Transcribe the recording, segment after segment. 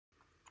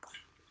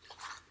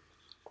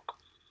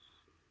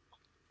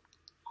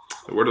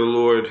The word of the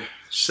Lord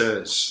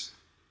says,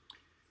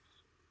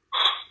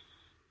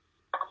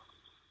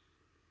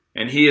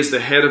 "And he is the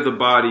head of the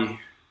body,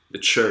 the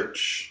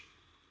church.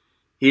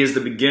 He is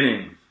the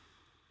beginning,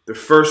 the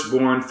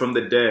firstborn from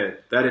the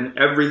dead, that in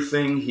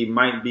everything he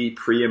might be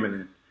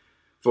preeminent.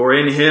 For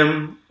in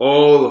him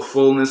all the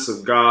fullness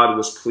of God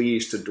was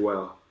pleased to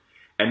dwell,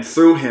 and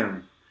through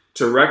him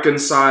to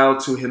reconcile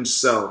to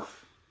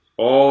himself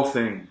all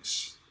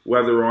things,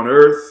 whether on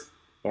earth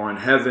or in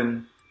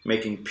heaven,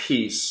 making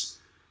peace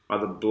by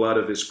the blood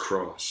of his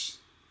cross."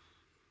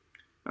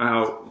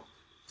 Now,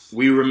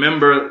 we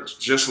remember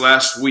just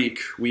last week,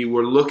 we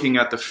were looking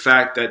at the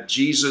fact that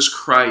Jesus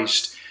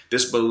Christ,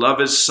 this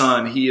beloved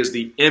Son, he is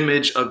the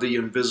image of the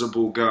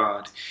invisible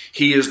God.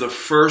 He is the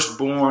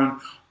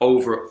firstborn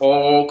over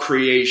all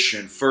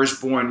creation.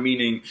 Firstborn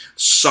meaning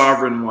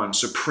sovereign one,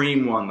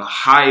 supreme one, the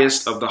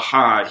highest of the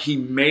high. He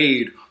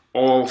made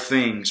all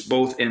things,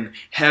 both in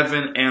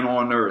heaven and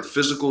on earth,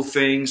 physical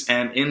things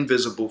and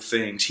invisible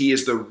things. He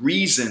is the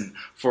reason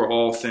for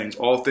all things.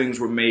 All things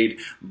were made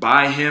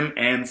by him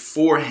and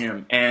for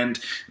him. And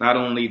not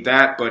only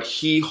that, but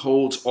he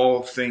holds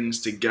all things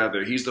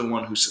together. He's the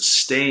one who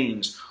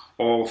sustains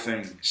all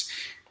things.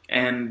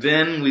 And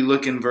then we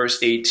look in verse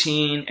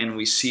 18 and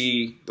we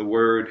see the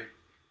word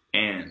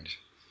 "and."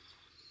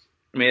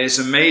 I mean, it's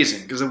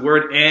amazing because the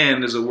word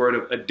 "and" is a word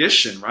of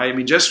addition, right? I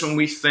mean, just when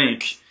we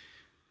think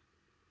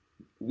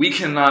we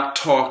cannot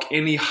talk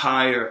any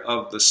higher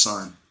of the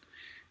Son,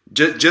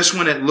 just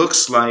when it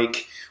looks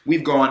like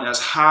we've gone as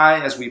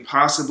high as we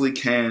possibly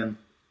can,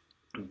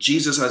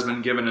 Jesus has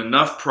been given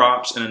enough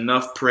props and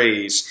enough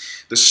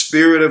praise. The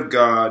Spirit of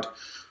God,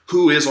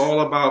 who is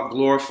all about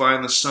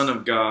glorifying the Son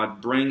of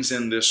God, brings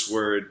in this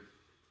word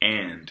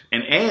 "and."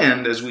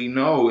 And as we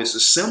know, it's a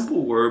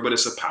simple word, but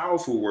it's a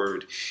powerful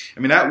word. I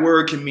mean, that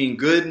word can mean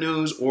good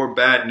news or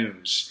bad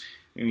news.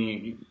 I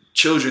mean,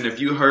 children, if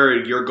you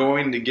heard you're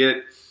going to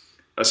get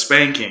a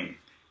spanking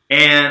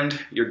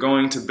and you're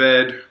going to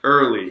bed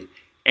early,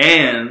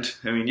 and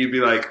I mean, you'd be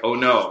like, oh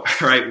no,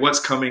 right? What's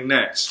coming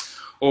next?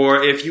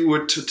 Or if you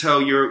were to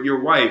tell your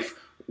wife,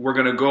 we're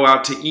going to go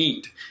out to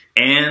eat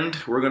and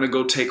we're going to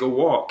go take a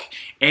walk.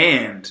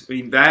 And I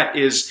mean, that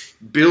is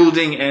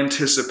building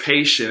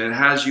anticipation. It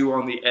has you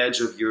on the edge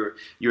of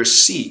your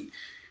seat.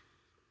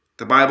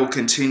 The Bible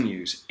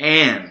continues,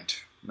 and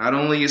not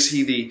only is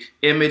he the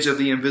image of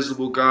the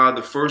invisible God,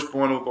 the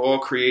firstborn of all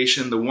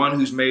creation, the one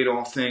who's made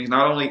all things,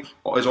 not only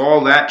is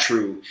all that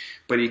true,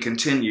 but he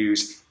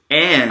continues,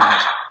 and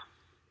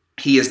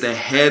he is the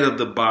head of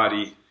the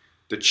body,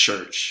 the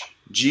church.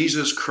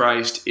 Jesus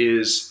Christ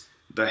is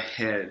the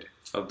head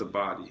of the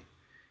body.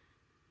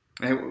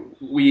 And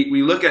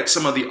we look at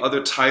some of the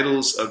other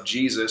titles of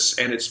Jesus,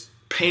 and it's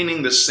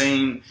painting the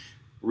same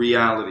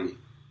reality.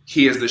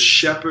 He is the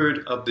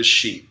shepherd of the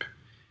sheep.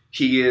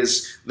 He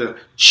is the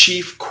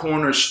chief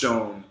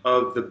cornerstone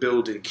of the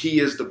building. He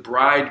is the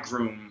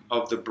bridegroom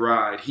of the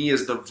bride. He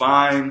is the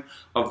vine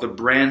of the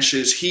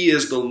branches. He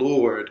is the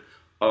Lord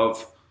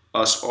of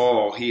us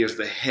all. He is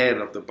the head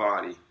of the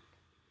body.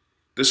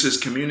 This is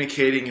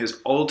communicating his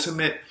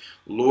ultimate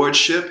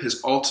lordship,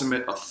 his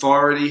ultimate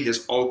authority,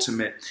 his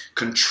ultimate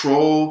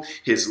control,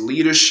 his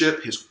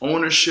leadership, his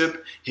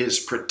ownership, his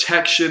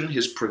protection,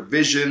 his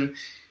provision.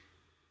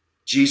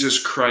 Jesus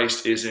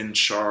Christ is in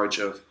charge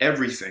of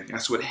everything.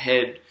 That's what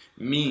head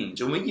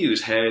means. And we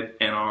use head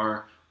in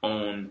our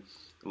own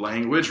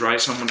language,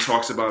 right? Someone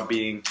talks about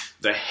being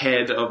the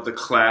head of the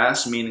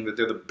class, meaning that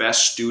they're the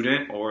best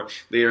student or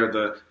they are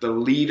the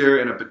leader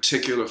in a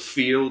particular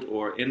field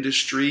or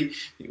industry.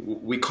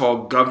 We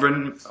call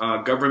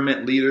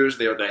government leaders,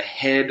 they are the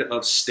head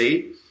of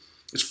state.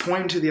 It's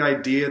pointing to the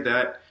idea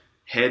that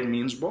head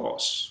means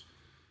boss.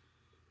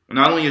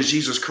 Not only is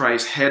Jesus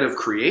Christ head of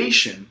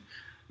creation,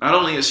 not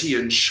only is he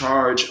in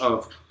charge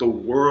of the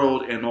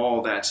world and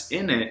all that's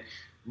in it,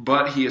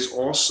 but he is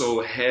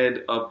also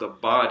head of the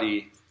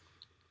body,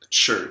 the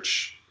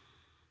church.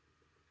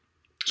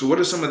 So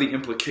what are some of the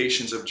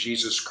implications of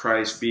Jesus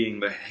Christ being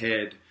the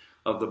head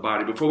of the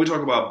body? Before we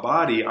talk about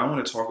body, I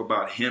want to talk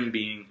about him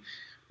being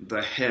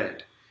the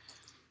head.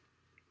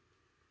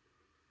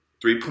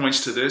 3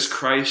 points to this.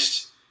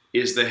 Christ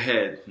is the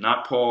head,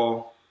 not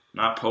Paul,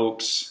 not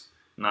popes,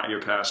 not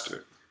your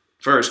pastor.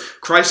 First,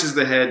 Christ is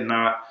the head,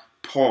 not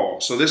Paul.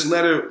 So this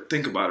letter,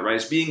 think about it, right?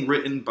 It's being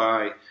written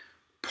by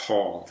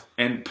Paul.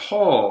 And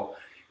Paul,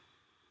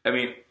 I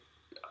mean,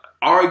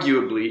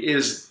 arguably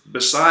is,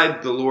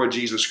 beside the Lord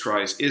Jesus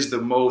Christ, is the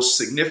most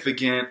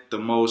significant, the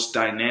most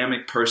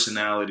dynamic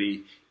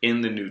personality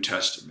in the New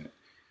Testament.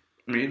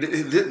 I mean,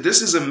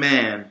 this is a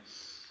man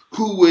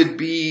who would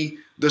be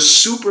the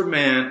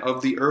Superman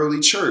of the early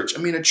church.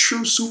 I mean, a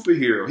true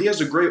superhero. He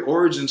has a great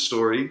origin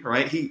story,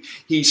 right?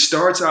 He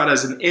starts out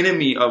as an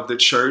enemy of the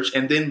church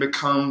and then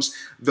becomes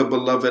the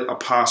beloved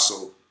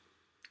apostle.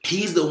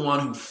 He's the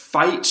one who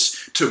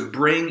fights to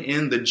bring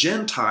in the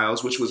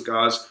Gentiles, which was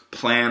God's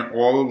plan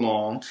all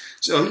along.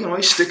 So,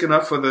 he's sticking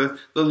up for the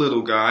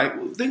little guy.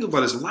 Think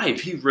about his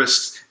life. He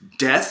risks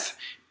death,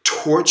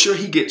 torture.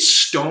 He gets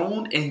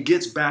stoned and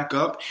gets back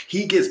up.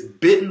 He gets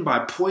bitten by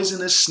a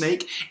poisonous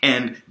snake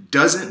and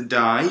doesn't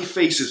die. He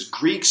faces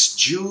Greeks,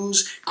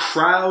 Jews,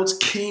 crowds,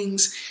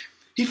 kings.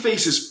 He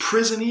faces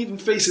prison. He even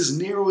faces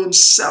Nero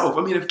himself.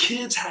 I mean, if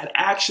kids had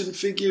action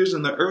figures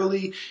in the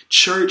early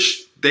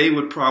church, they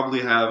would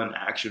probably have an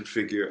action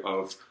figure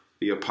of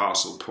the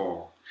Apostle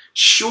Paul.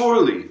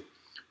 Surely,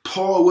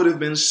 Paul would have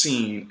been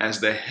seen as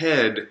the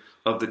head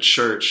of the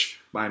church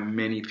by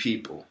many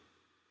people.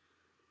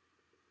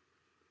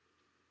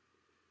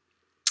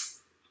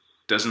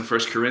 Doesn't 1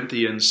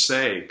 Corinthians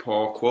say,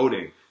 Paul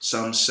quoting,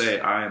 some say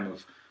I am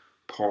of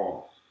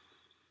Paul.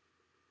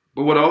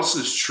 But what else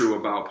is true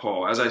about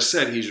Paul? As I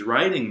said, he's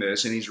writing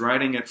this, and he's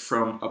writing it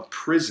from a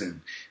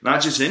prison.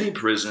 Not just any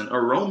prison, a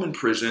Roman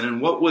prison.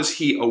 And what was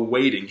he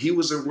awaiting? He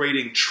was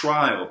awaiting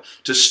trial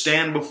to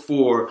stand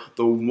before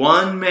the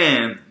one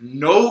man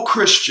no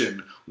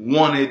Christian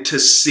wanted to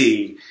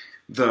see,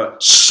 the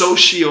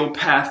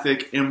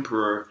sociopathic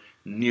emperor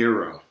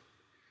Nero.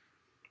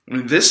 I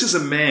mean, this is a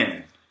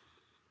man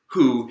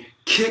who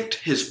kicked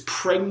his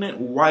pregnant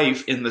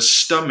wife in the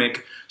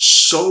stomach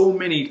so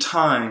many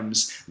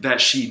times that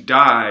she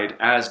died,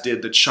 as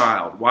did the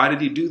child. Why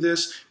did he do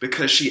this?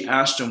 Because she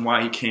asked him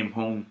why he came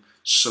home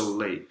so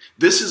late.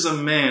 This is a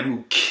man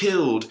who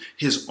killed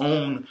his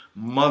own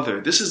mother.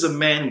 This is a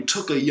man who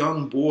took a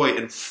young boy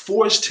and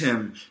forced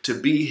him to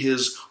be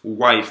his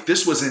wife.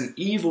 This was an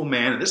evil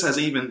man, and this has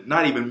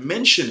not even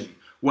mentioning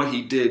what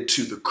he did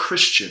to the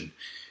Christian.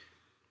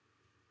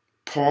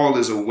 Paul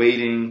is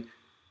awaiting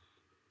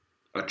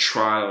a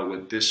trial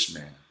with this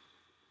man.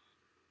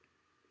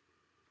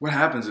 What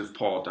happens if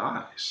Paul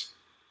dies?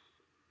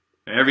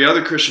 And every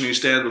other Christian who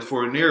stands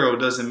before Nero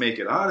doesn't make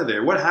it out of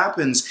there. What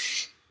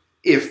happens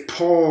if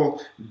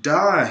Paul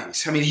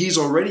dies? I mean, he's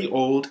already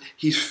old.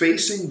 He's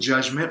facing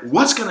judgment.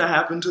 What's going to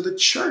happen to the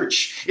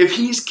church? If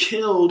he's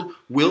killed,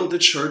 will the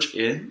church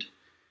end?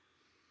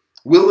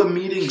 Will the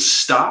meeting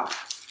stop?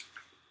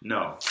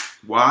 No.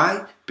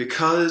 Why?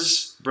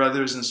 Because,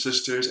 brothers and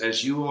sisters,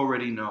 as you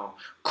already know,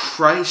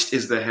 Christ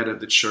is the head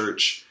of the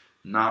church,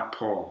 not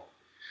Paul.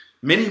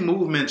 Many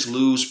movements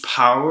lose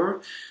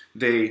power,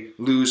 they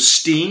lose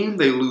steam,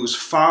 they lose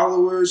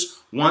followers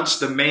once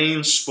the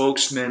main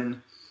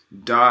spokesman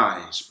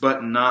dies,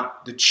 but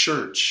not the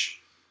church.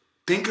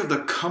 Think of the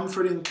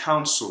comforting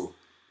counsel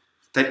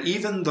that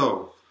even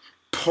though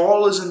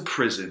Paul is in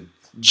prison,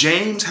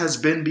 James has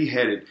been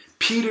beheaded,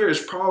 Peter is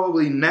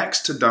probably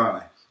next to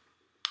die,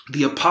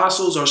 the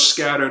apostles are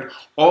scattered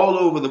all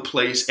over the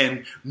place,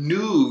 and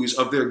news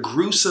of their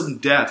gruesome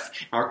death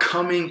are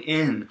coming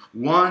in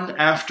one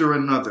after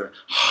another.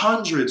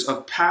 Hundreds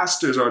of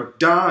pastors are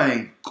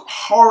dying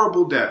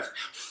horrible death.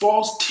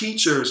 False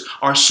teachers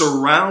are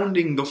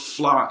surrounding the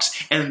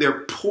flocks, and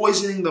they're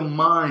poisoning the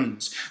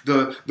minds.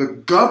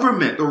 The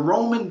government, the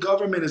Roman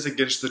government is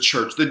against the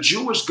church. The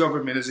Jewish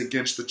government is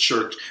against the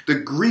church. The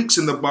Greeks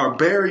and the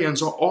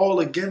barbarians are all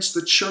against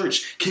the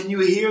church. Can you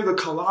hear the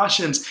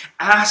Colossians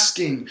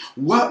asking,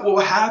 what will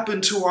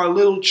happen to our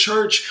little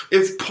church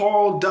if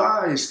Paul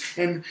dies?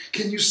 And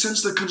can you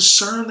sense the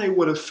concern they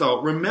would have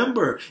felt?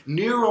 Remember,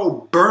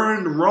 Nero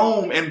burned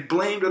Rome and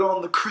blamed it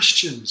on the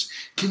Christians.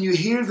 Can you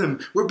hear them?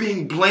 We're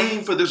being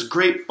blamed for this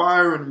great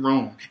fire in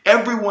Rome.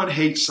 Everyone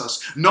hates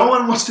us. No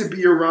one wants to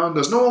be around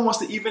us. No one wants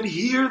to even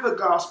hear the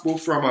gospel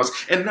from us.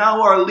 And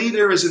now our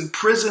leader is in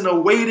prison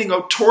awaiting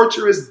a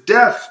torturous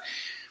death.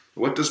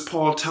 What does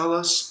Paul tell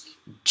us?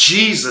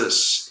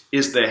 Jesus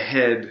is the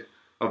head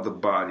of the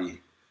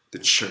body, the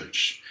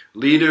church.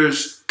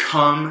 Leaders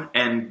come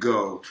and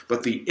go,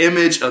 but the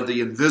image of the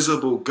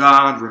invisible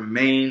God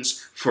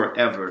remains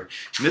forever.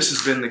 And this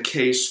has been the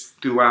case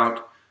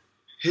throughout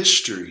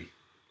history.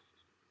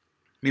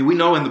 I mean, we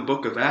know in the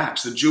book of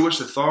Acts, the Jewish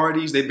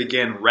authorities, they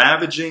began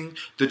ravaging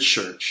the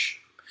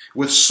church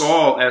with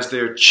Saul as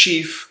their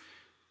chief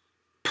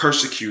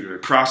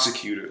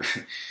prosecutor.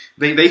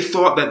 They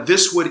thought that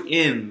this would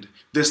end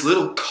this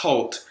little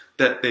cult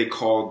that they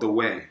called the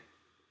Way.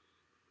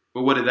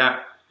 But what did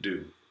that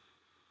do?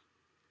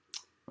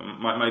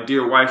 My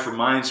dear wife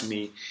reminds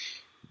me,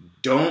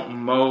 don't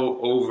mow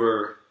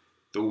over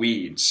the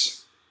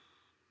weeds.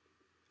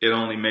 It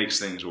only makes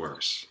things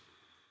worse.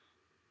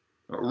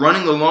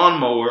 Running the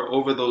lawnmower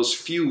over those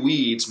few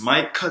weeds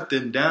might cut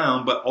them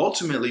down, but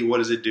ultimately what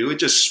does it do? It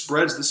just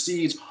spreads the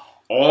seeds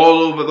all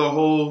over the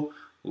whole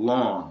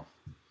lawn.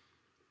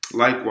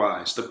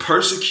 Likewise, the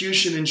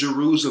persecution in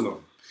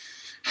Jerusalem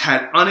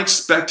had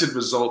unexpected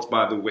results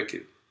by the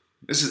wicked.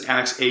 This is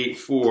Acts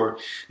 8:4.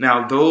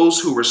 Now those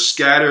who were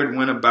scattered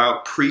went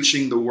about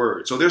preaching the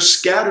word. So they're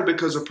scattered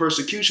because of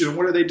persecution. And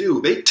what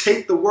do? They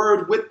take the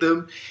word with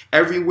them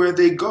everywhere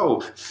they go.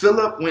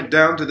 Philip went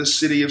down to the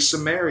city of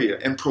Samaria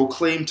and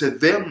proclaimed to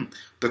them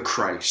the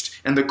Christ.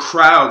 And the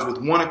crowds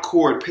with one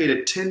accord paid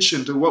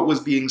attention to what was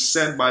being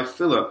said by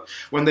Philip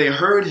when they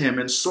heard him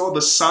and saw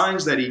the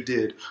signs that he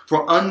did.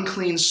 For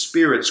unclean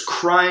spirits,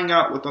 crying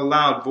out with a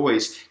loud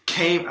voice,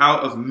 came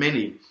out of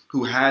many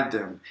who had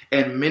them,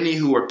 and many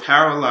who were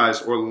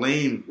paralyzed or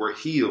lame were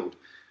healed.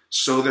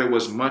 So there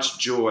was much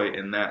joy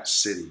in that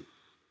city.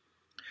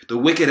 The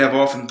wicked have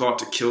often thought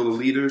to kill the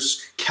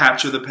leaders,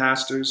 capture the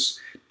pastors,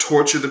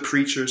 torture the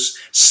preachers,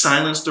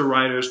 silence the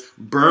writers,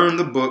 burn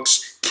the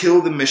books,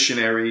 kill the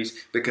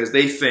missionaries, because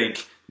they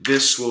think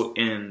this will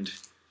end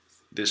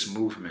this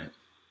movement.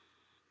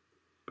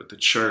 But the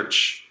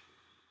church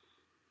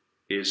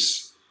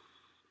is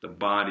the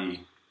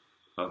body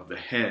of the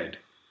head,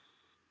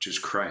 which is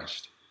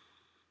Christ.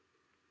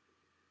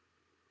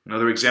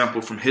 Another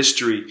example from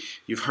history,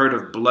 you've heard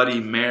of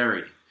Bloody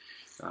Mary,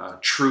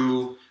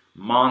 true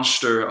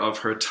monster of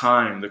her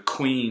time, the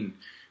queen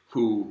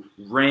who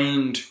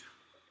reigned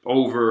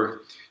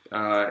over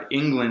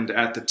England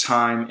at the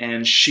time,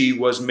 and she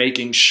was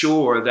making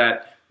sure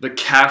that the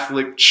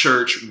Catholic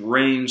Church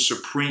reigned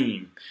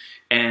supreme.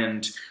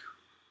 And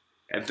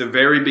at the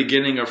very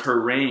beginning of her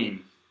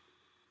reign,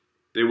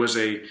 there was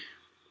a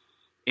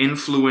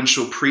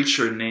influential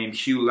preacher named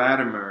Hugh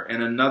Latimer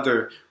and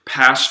another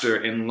pastor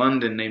in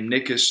London named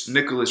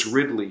Nicholas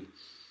Ridley.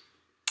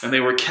 And they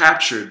were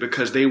captured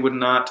because they would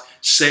not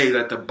say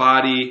that the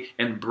body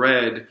and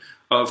bread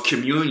of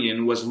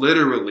communion was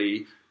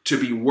literally to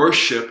be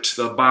worshipped,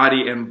 the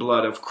body and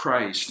blood of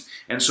Christ.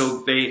 And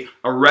so they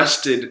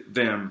arrested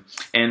them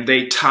and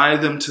they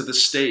tied them to the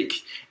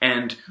stake.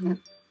 And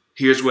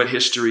here's what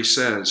history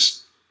says.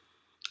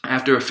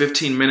 After a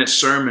 15-minute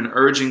sermon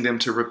urging them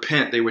to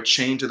repent, they were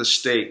chained to the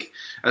stake.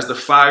 As the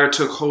fire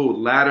took hold,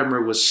 Latimer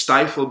was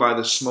stifled by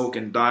the smoke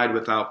and died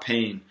without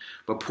pain.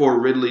 But poor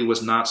Ridley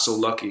was not so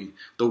lucky.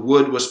 The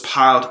wood was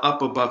piled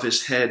up above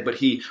his head, but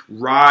he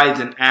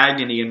writhed in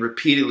agony and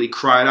repeatedly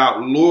cried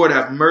out, "Lord,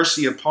 have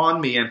mercy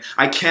upon me, and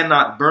I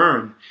cannot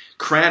burn."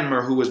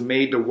 Cranmer, who was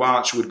made to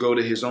watch, would go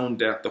to his own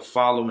death the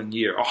following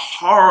year. A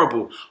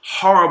horrible,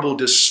 horrible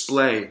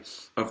display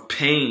of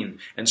pain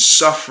and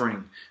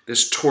suffering,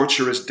 this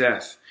torturous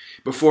death.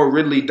 Before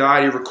Ridley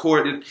died,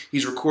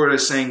 he's recorded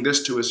as saying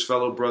this to his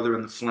fellow brother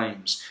in the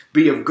flames: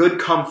 "Be of good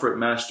comfort,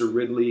 Master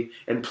Ridley,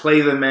 and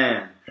play the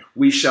man.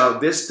 We shall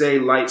this day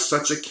light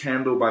such a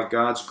candle by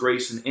God's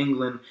grace in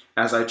England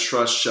as I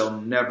trust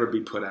shall never be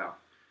put out."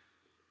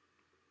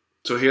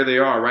 So here they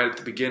are right at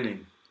the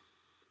beginning.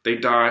 They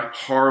die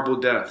horrible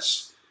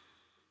deaths.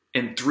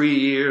 In 3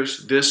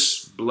 years,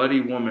 this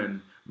bloody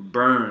woman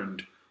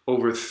burned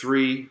over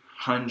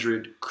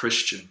 300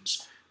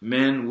 Christians.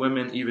 Men,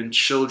 women, even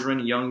children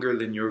younger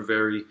than your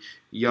very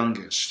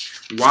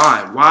youngest.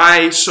 Why?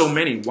 Why so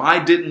many? Why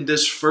didn't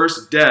this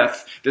first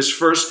death, this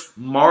first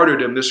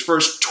martyrdom, this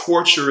first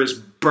torturous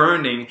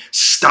burning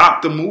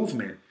stop the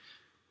movement?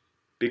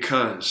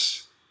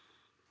 Because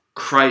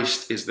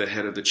Christ is the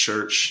head of the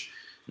church.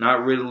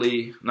 Not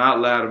Ridley, not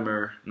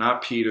Latimer,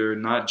 not Peter,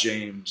 not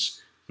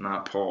James,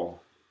 not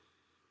Paul.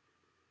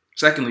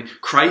 Secondly,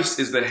 Christ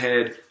is the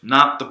head,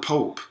 not the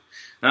Pope.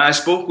 Now, I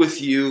spoke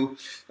with you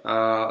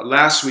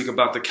last week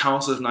about the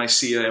Council of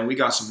Nicaea, and we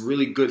got some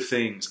really good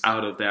things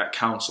out of that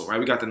council, right?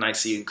 We got the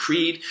Nicene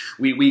Creed.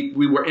 We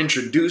were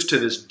introduced to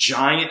this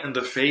giant in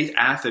the faith,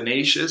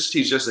 Athanasius.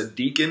 He's just a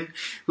deacon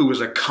who was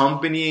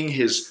accompanying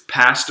his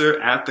pastor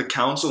at the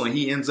council, and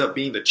he ends up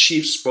being the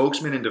chief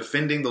spokesman in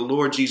defending the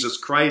Lord Jesus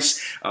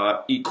Christ,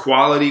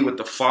 equality with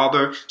the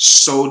Father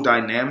so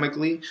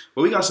dynamically.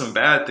 But we got some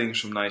bad things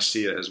from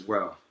Nicaea as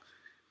well.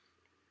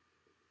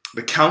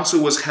 The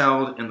council was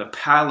held in the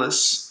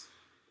palace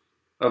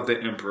of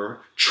the emperor.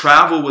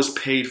 Travel was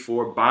paid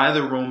for by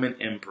the Roman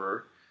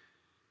emperor.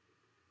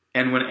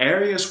 And when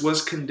Arius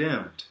was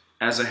condemned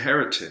as a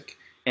heretic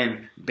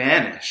and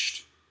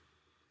banished,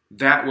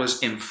 that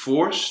was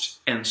enforced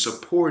and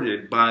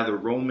supported by the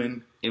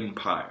Roman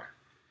Empire.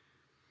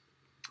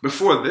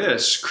 Before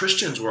this,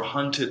 Christians were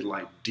hunted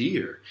like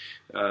deer.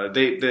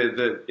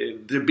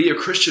 To be a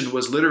Christian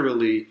was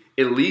literally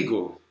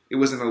illegal. It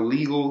was an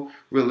illegal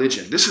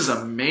religion. This is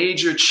a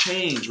major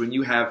change when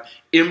you have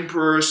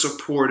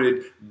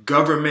emperor-supported,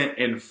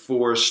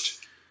 government-enforced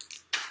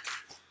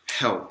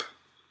help.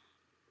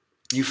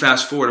 You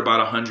fast forward about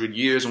 100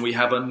 years and we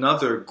have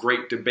another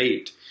great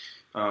debate,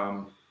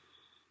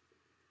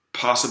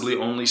 possibly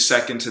only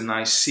second to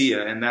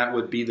Nicaea, and that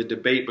would be the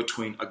debate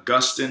between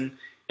Augustine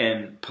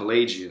and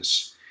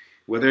Pelagius,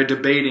 where they're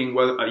debating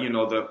whether,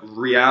 the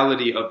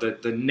reality of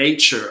the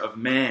nature of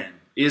man.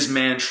 Is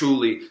man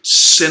truly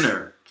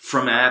sinner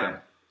from Adam?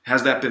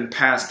 Has that been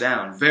passed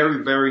down?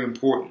 Very, very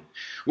important.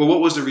 Well, what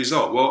was the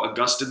result? Well,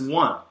 Augustine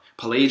won.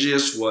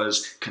 Pelagius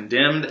was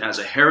condemned as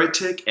a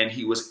heretic and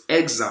he was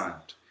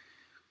exiled.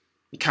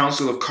 The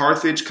Council of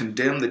Carthage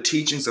condemned the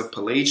teachings of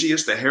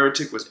Pelagius. The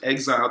heretic was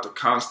exiled to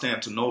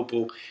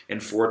Constantinople in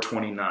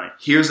 429.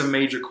 Here's a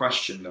major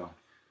question, though.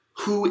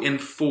 Who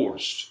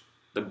enforced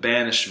the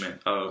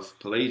banishment of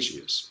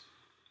Pelagius?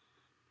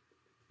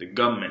 The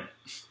government.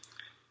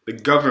 The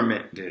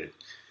government did.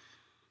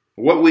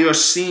 What we are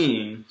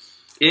seeing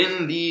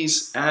in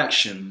these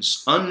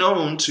actions,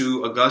 unknown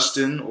to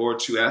Augustine or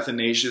to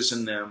Athanasius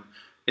and them,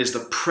 is the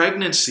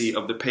pregnancy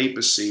of the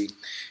papacy.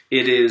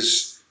 It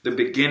is the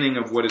beginning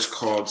of what is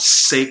called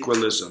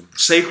sacralism.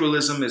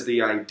 Sacralism is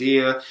the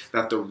idea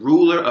that the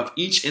ruler of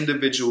each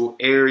individual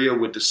area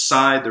would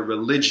decide the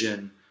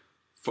religion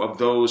of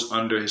those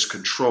under his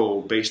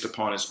control based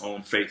upon his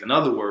own faith. In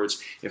other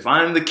words, if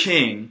I'm the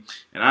king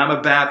and I'm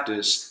a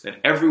Baptist, then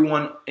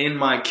everyone in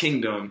my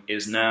kingdom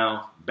is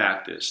now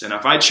Baptist. And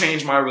if I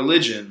change my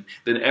religion,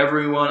 then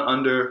everyone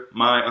under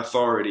my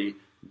authority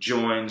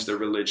joins the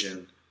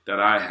religion that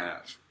I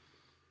have.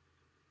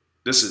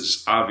 This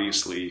is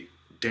obviously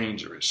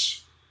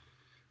dangerous.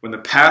 When the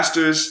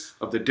pastors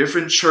of the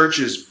different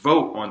churches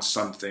vote on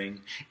something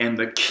and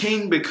the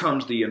king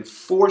becomes the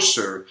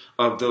enforcer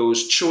of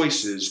those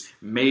choices,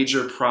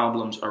 major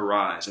problems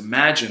arise.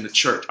 Imagine the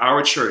church,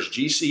 our church,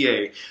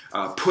 GCA,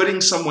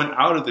 putting someone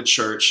out of the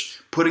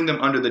church, putting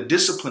them under the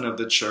discipline of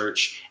the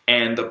church,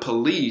 and the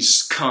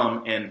police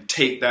come and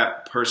take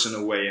that person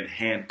away in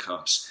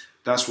handcuffs.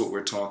 That's what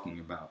we're talking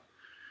about.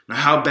 Now,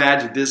 how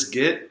bad did this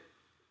get?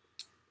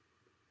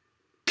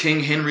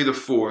 King Henry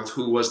IV,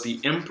 who was the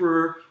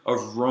emperor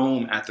of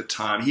Rome at the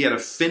time, he had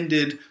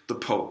offended the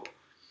Pope.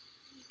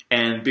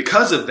 And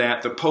because of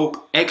that, the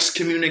Pope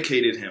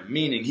excommunicated him,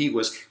 meaning he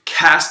was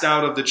cast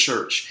out of the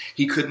church.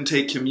 He couldn't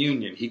take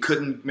communion. He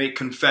couldn't make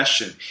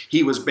confession.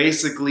 He was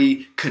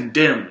basically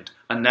condemned,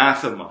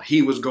 anathema.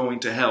 He was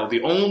going to hell.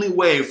 The only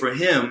way for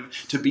him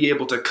to be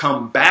able to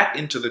come back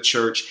into the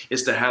church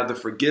is to have the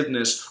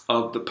forgiveness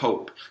of the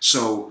Pope.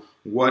 So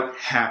what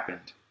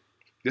happened?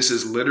 This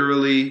is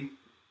literally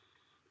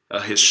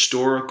a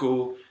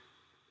historical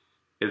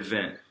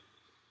event.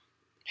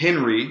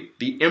 Henry,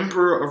 the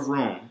Emperor of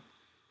Rome,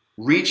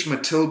 reached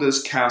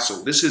Matilda's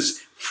castle. This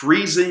is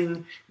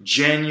freezing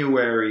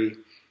January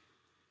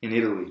in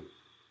Italy.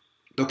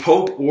 The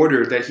Pope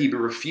ordered that he be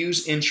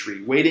refused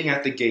entry. Waiting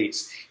at the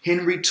gates,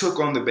 Henry took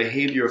on the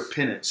behavior of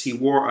penance. He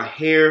wore a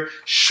hair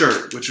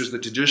shirt, which was the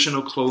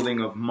traditional clothing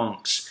of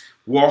monks,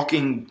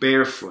 walking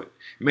barefoot.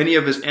 Many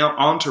of his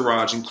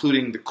entourage,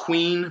 including the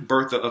Queen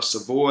Bertha of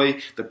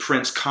Savoy, the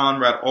Prince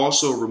Conrad,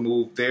 also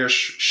removed their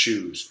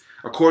shoes.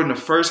 According to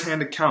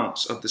first-hand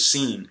accounts of the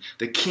scene,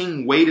 the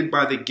king waited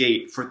by the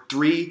gate for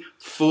 3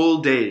 full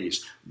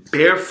days,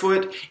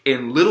 barefoot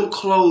in little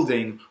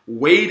clothing,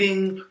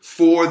 waiting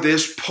for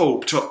this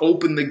pope to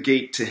open the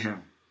gate to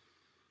him.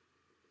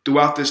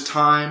 Throughout this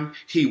time,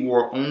 he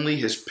wore only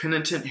his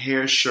penitent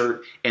hair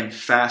shirt and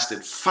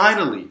fasted.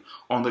 Finally,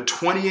 on the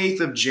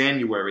 28th of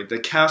January, the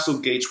castle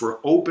gates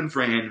were open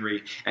for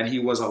Henry and he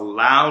was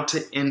allowed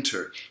to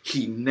enter.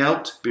 He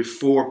knelt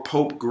before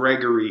Pope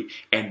Gregory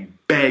and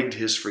begged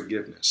his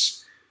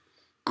forgiveness.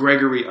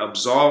 Gregory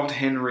absolved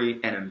Henry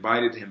and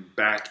invited him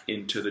back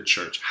into the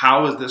church.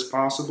 How is this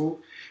possible?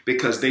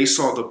 Because they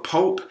saw the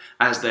Pope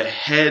as the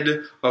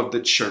head of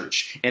the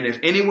church. And if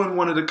anyone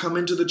wanted to come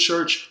into the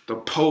church, the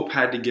Pope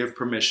had to give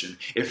permission.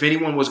 If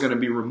anyone was going to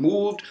be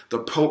removed, the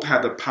Pope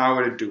had the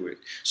power to do it.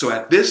 So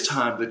at this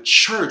time, the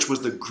church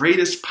was the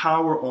greatest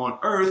power on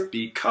earth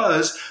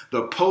because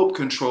the Pope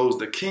controls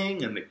the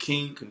king and the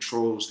king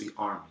controls the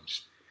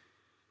armies.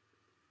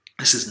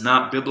 This is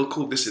not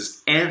biblical. This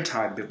is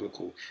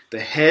anti-biblical.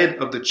 The head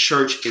of the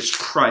church is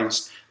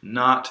Christ,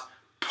 not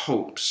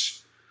popes.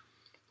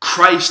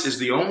 Christ is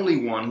the only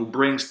one who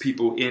brings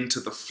people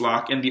into the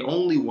flock and the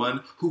only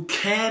one who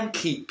can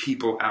keep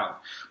people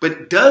out.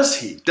 But does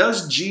he?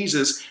 Does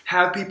Jesus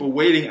have people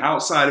waiting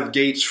outside of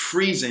gates,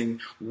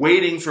 freezing,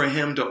 waiting for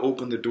him to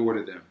open the door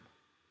to them?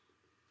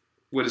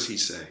 What does he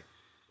say?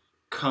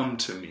 Come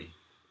to me,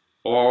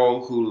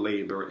 all who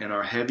labor and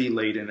are heavy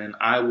laden, and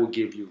I will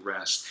give you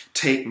rest.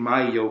 Take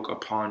my yoke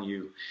upon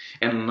you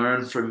and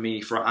learn from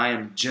me, for I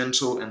am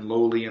gentle and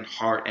lowly in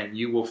heart, and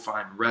you will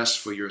find rest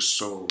for your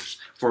souls.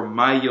 For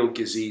my yoke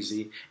is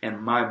easy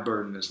and my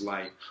burden is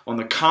light. On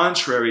the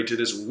contrary to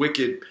this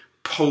wicked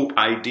Pope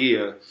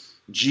idea,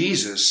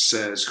 Jesus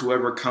says,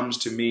 whoever comes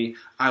to me,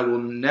 I will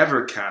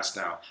never cast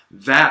out.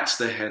 That's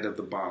the head of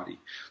the body.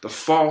 The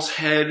false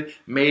head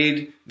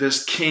made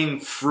this king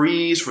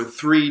freeze for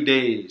 3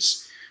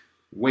 days,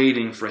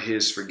 waiting for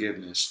his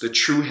forgiveness. The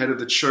true head of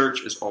the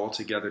church is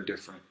altogether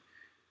different.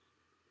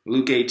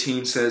 Luke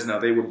 18 says, now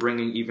they were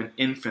bringing even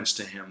infants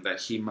to him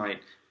that he might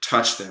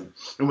touch them.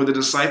 And when the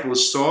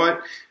disciples saw it,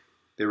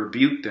 they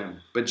rebuked them.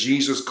 But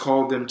Jesus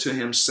called them to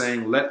him,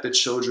 saying, let the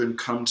children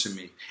come to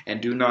me, and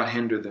do not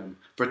hinder them,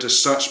 for to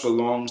such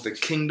belongs the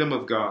kingdom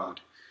of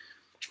God.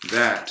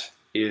 That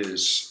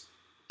is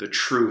the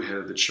true head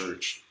of the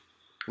church.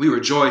 We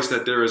rejoice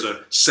that there is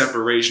a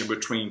separation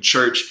between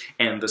church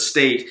and the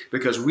state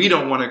because we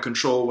don't want to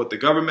control what the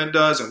government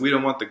does and we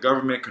don't want the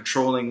government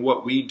controlling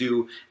what we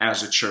do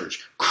as a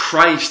church.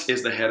 Christ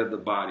is the head of the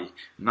body,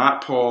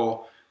 not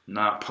Paul,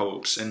 not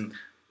popes. And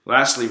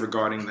lastly,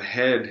 regarding the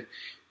head,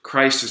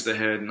 Christ is the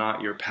head,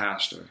 not your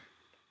pastor.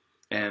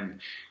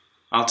 And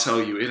I'll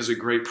tell you, it is a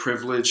great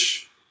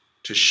privilege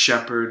to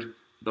shepherd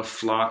the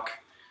flock.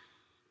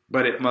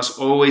 But it must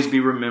always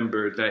be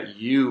remembered that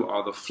you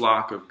are the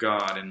flock of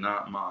God and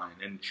not mine.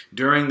 And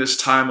during this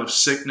time of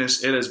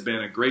sickness, it has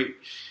been a great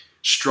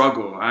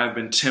struggle. I have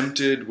been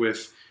tempted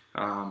with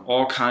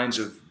all kinds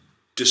of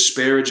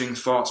disparaging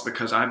thoughts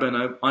because I've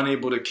been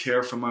unable to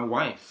care for my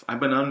wife. I've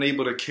been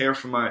unable to care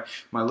for my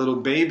little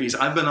babies.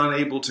 I've been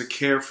unable to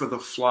care for the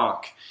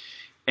flock.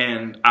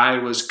 And I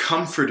was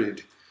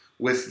comforted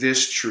with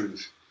this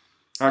truth.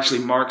 Actually,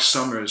 Mark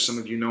Summers, some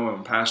of you know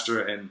him,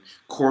 pastor in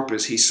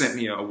Corpus, he sent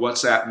me a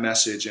WhatsApp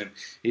message, and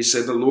he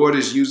said, the Lord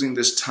is using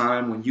this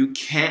time when you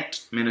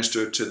can't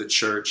minister to the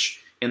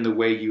church in the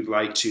way you'd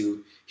like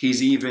to.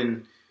 He's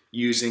even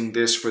using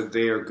this for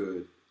their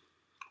good.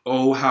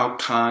 Oh, how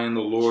kind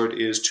the Lord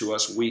is to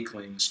us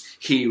weaklings.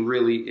 He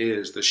really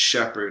is the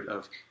shepherd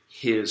of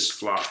his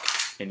flock,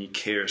 and he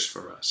cares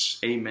for us.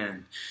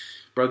 Amen.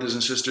 Brothers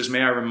and sisters,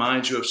 may I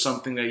remind you of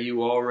something that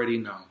you already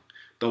know.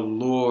 The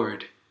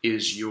Lord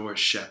is your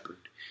shepherd.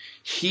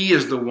 He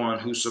is the one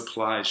who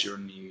supplies your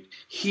need.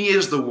 He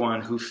is the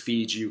one who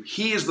feeds you.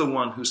 He is the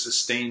one who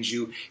sustains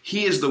you.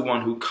 He is the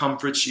one who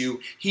comforts you.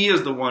 He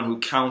is the one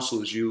who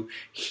counsels you.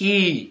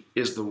 He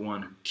is the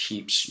one who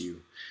keeps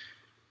you.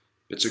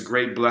 It's a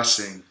great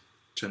blessing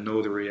to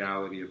know the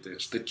reality of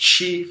this. The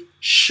chief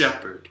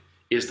shepherd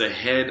is the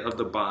head of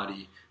the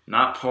body,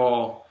 not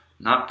Paul,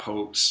 not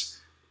popes,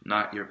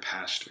 not your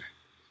pastor.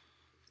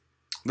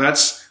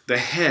 That's the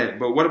head.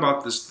 But what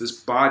about this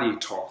body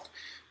talk?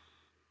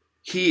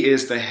 He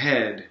is the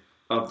head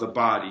of the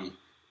body,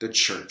 the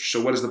church. So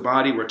what is the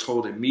body? We're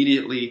told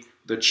immediately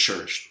the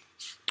church.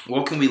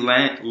 What can we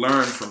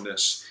learn from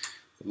this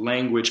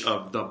language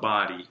of the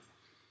body?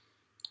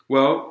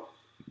 Well,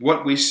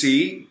 what we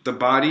see, the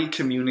body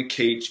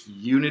communicates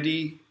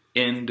unity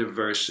in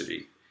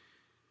diversity.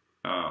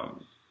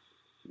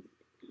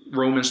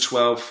 Romans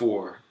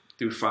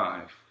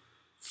 12:4-5.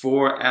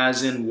 For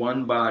as in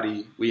one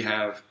body we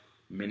have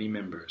many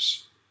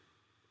members,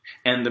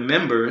 and the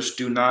members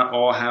do not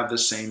all have the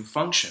same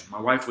function. My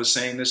wife was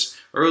saying this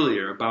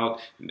earlier about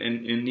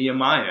in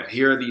Nehemiah.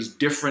 Here are these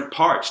different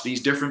parts,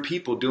 these different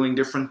people doing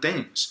different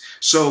things.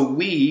 So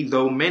we,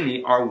 though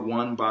many, are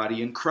one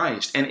body in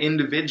Christ, and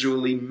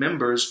individually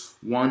members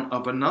one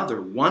of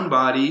another. One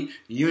body,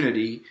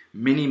 unity,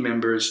 many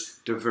members,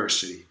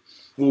 diversity.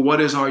 Well,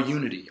 what is our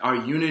unity? Our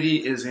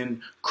unity is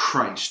in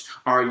Christ.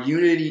 Our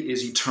unity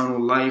is eternal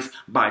life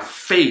by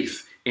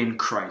faith in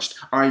Christ.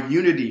 Our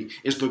unity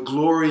is the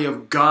glory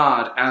of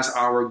God as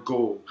our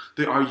goal.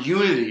 Our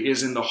unity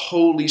is in the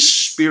Holy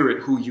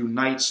Spirit who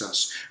unites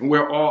us. And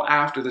we're all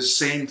after the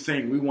same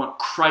thing. We want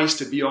Christ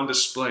to be on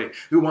display.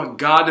 We want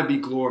God to be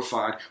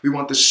glorified. We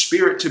want the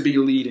Spirit to be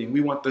leading.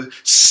 We want the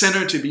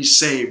sinner to be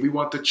saved. We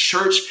want the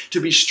church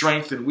to be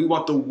strengthened. We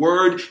want the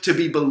word to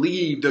be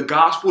believed, the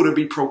gospel to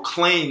be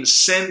proclaimed,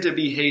 sin to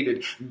be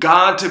hated,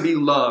 God to be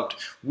loved.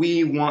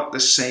 We want the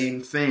same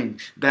thing.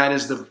 That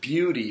is the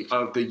beauty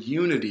of the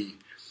unity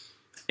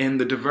in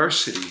the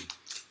diversity.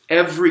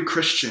 Every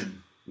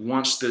Christian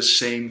wants the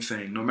same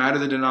thing, no matter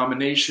the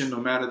denomination, no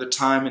matter the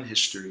time in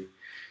history.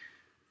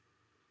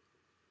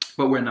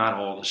 But we're not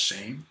all the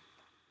same.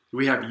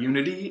 We have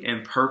unity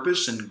and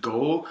purpose and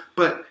goal,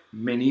 but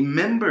many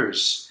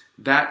members.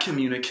 That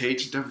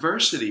communicates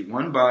diversity.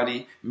 One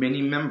body,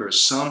 many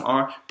members. Some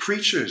are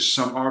preachers,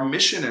 some are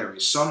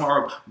missionaries, some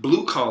are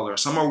blue collar,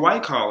 some are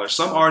white collar,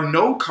 some are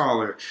no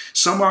collar,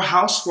 some are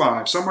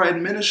housewives, some are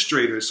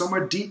administrators, some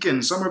are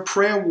deacons, some are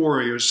prayer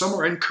warriors, some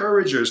are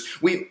encouragers.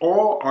 We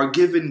all are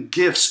given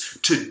gifts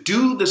to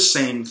do the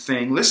same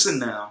thing. Listen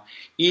now,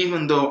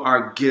 even though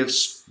our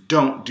gifts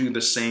don't do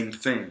the same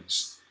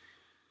things.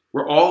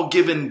 We're all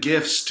given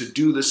gifts to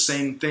do the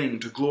same thing,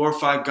 to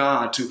glorify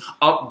God, to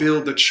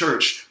upbuild the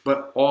church,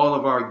 but all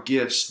of our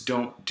gifts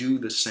don't do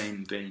the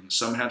same thing.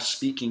 Some have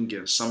speaking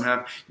gifts, some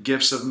have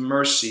gifts of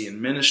mercy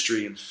and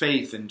ministry and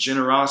faith and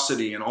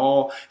generosity and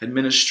all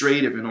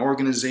administrative and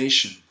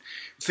organization.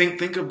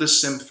 Think of the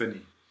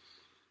symphony.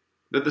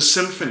 The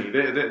symphony,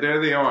 there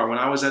they are. When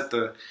I was at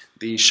the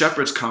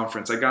Shepherds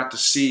Conference, I got to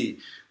see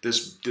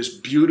this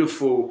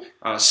beautiful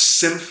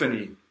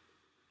symphony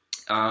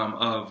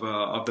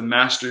of the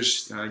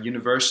Masters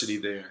University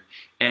there.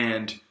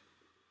 And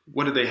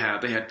what did they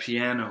have? They had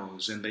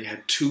pianos, and they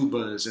had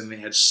tubas, and they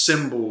had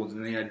cymbals,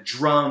 and they had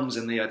drums,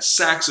 and they had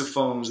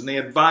saxophones, and they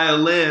had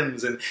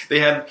violins, and they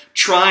had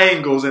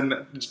triangles and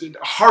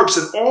harps,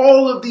 and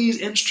all of these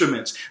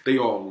instruments. They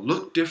all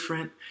look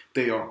different.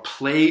 They are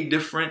played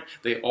different.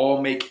 They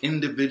all make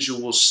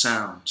individual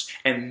sounds.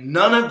 And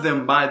none of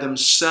them by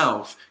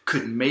themselves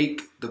could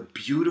make the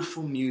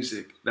beautiful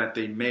music that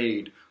they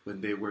made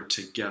when they were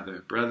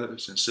together.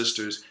 Brothers and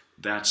sisters,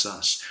 that's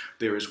us.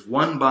 There is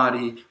one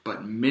body,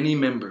 but many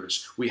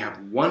members. We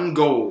have one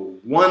goal,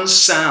 one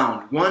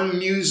sound, one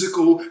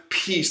musical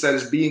piece that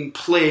is being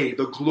played,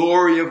 the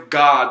glory of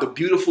God, the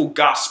beautiful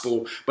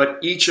gospel, but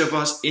each of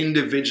us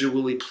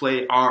individually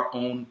play our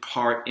own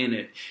part in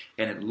it.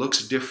 And it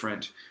looks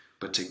different,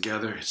 but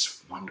together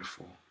it's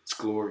wonderful. It's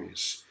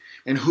glorious.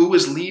 And who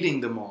is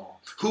leading them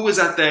all? Who is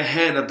at the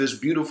head of this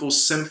beautiful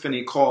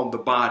symphony called the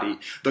body?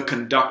 The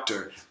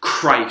conductor.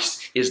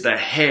 Christ is the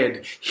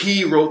head.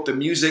 He wrote the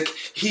music.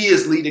 He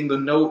is leading the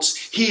notes.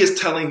 He is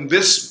telling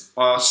this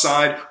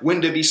side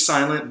when to be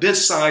silent,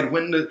 this side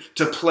when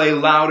to play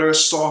louder,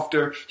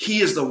 softer.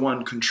 He is the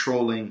one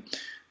controlling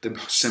the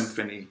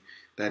symphony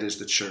that is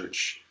the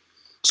church.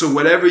 So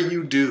whatever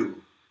you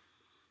do,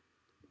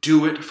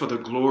 do it for the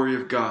glory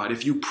of God.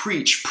 If you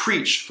preach,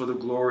 preach for the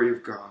glory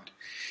of God.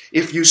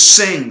 If you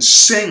sing,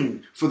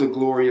 sing for the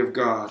glory of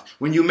God.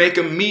 When you make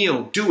a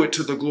meal, do it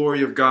to the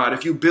glory of God.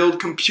 If you build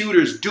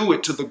computers, do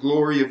it to the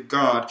glory of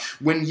God.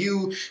 When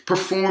you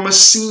perform a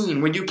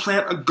scene, when you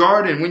plant a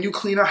garden, when you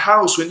clean a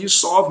house, when you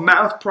solve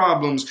math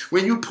problems,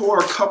 when you pour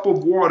a cup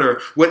of water,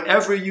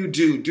 whatever you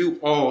do, do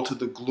all to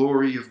the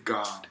glory of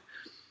God.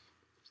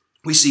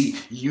 We see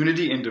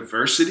unity and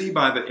diversity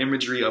by the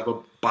imagery of a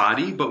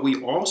body, but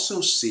we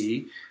also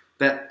see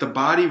that the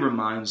body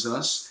reminds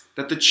us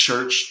that the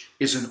church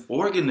is an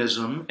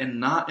organism and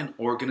not an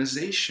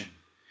organization.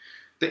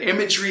 The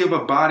imagery of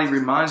a body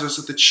reminds us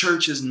that the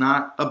church is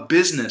not a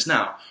business.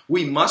 Now,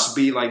 we must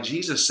be, like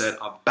Jesus said,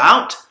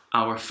 about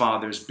our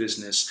Father's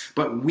business,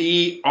 but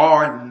we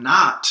are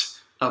not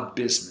a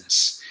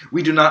business.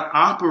 We do not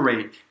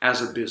operate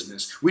as a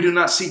business. We do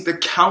not seek the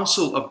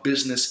counsel of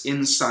business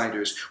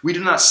insiders. We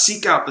do not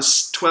seek out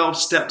the 12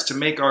 steps to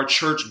make our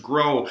church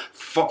grow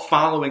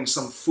following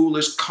some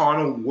foolish,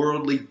 carnal,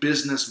 worldly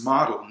business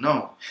model.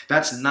 No,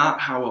 that's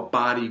not how a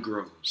body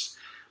grows.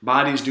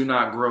 Bodies do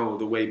not grow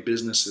the way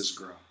businesses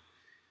grow.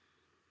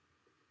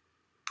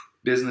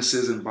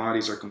 Businesses and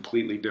bodies are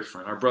completely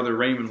different. Our brother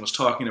Raymond was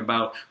talking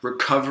about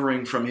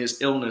recovering from his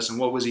illness, and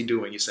what was he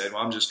doing? He said,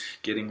 well, I'm just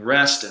getting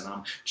rest and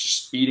I'm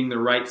just eating the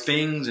right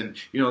things. And,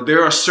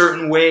 there are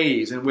certain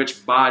ways in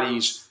which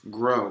bodies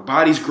grow.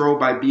 Bodies grow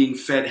by being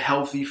fed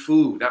healthy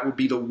food. That would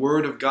be the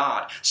Word of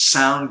God,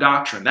 sound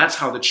doctrine. That's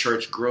how the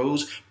church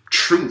grows,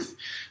 truth.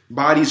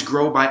 Bodies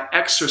grow by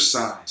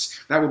exercise.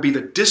 That would be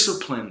the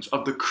disciplines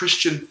of the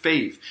Christian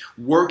faith,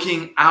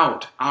 working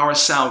out our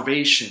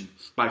salvation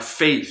by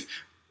faith,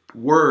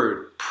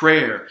 word,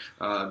 prayer,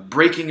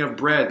 breaking of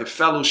bread, the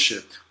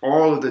fellowship,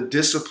 all of the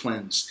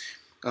disciplines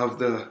of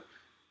the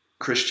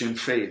Christian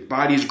faith.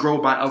 Bodies grow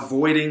by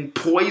avoiding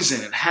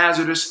poison and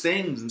hazardous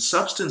things and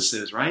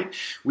substances, right?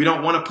 We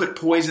don't want to put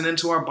poison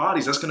into our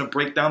bodies. That's going to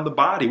break down the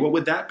body. What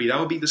would that be? That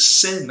would be the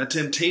sin, the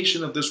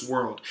temptation of this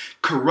world.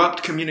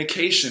 Corrupt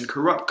communication,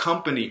 corrupt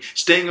company,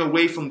 staying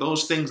away from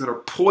those things that are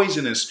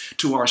poisonous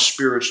to our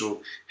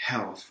spiritual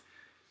health.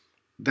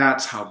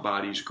 That's how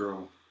bodies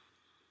grow.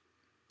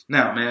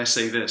 Now, may I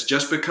say this?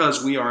 Just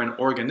because we are an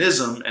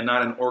organism and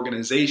not an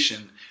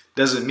organization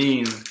doesn't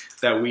mean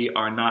that we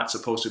are not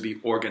supposed to be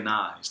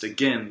organized.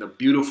 Again, the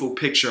beautiful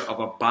picture of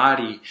a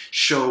body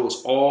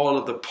shows all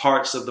of the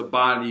parts of the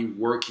body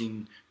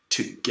working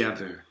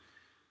together.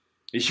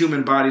 The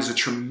human body is a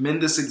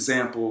tremendous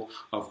example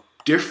of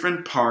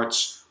different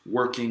parts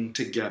working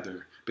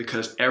together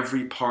because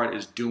every part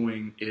is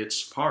doing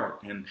its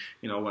part. And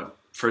what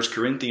 1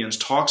 Corinthians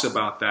talks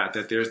about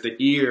that there's the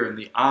ear and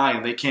the eye,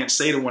 and they can't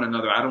say to one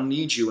another, I don't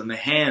need you. And the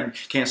hand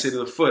can't say to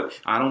the foot,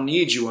 I don't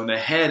need you. And the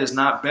head is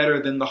not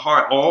better than the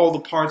heart. All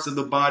the parts of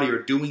the body are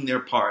doing their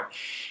part.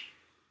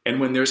 And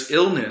when there's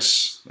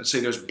illness, let's say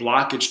there's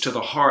blockage to the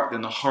heart,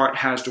 then the heart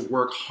has to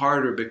work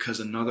harder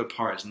because another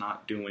part is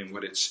not doing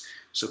what it's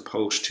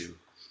supposed to.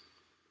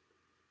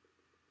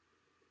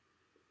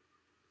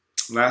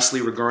 Lastly,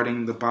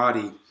 regarding the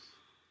body,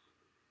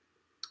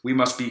 we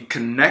must be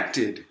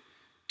connected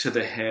to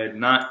the head,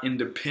 not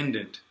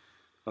independent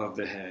of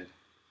the head.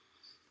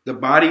 The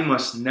body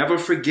must never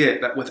forget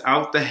that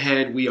without the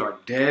head, we are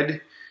dead,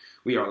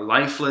 we are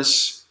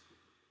lifeless,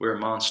 we're a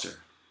monster.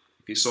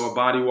 If you saw a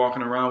body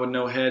walking around with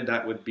no head,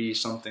 that would be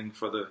something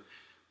for the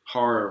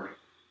horror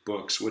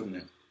books, wouldn't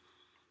it?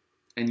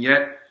 And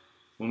yet,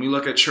 when we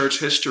look at church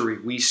history,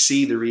 we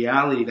see the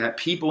reality that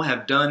people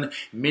have done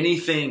many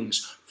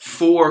things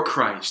for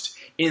Christ,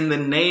 in the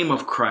name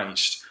of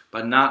Christ,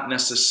 but not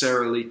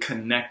necessarily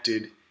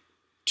connected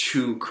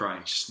to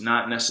Christ,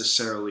 not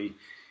necessarily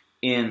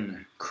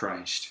in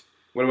Christ.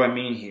 What do I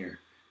mean here?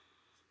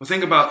 Well,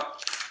 think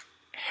about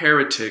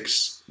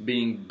heretics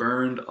being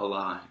burned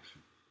alive.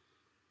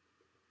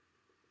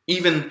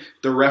 Even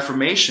the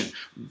Reformation,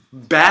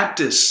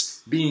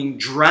 Baptists being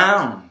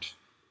drowned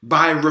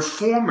by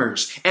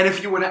reformers. And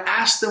if you were to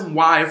ask them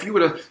why, if you were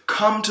to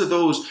come to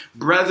those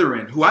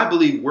brethren who I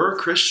believe were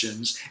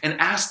Christians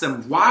and ask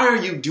them, why are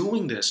you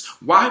doing this?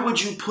 Why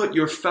would you put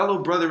your fellow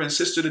brother and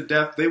sister to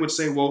death? They would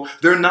say, well,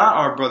 they're not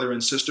our brother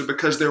and sister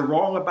because they're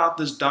wrong about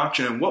this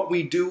doctrine. And what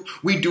we do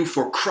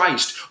for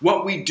Christ.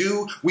 What we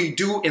do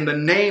in the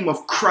name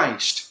of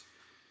Christ.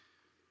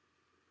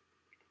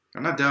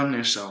 I'm not doubting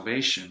their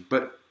salvation,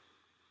 but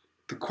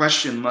the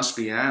question must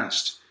be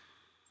asked,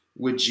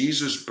 would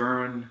Jesus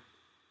burn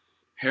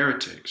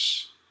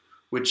heretics?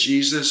 Would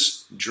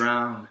Jesus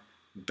drown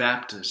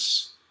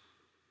Baptists?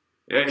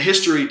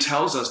 History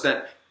tells us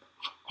that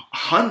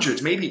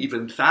hundreds, maybe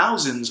even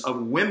thousands of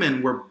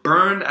women were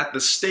burned at the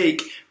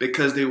stake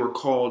because they were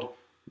called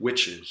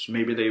witches.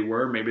 Maybe they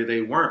were, maybe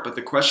they weren't. But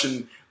the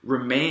question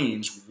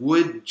remains,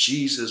 would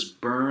Jesus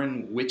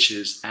burn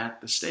witches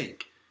at the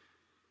stake?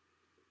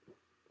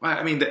 Well,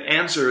 I mean, the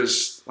answer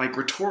is like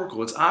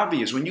rhetorical. It's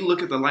obvious. When you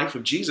look at the life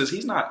of Jesus,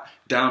 he's not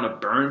down to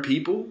burn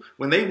people.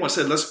 When they once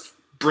said, let's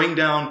bring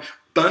down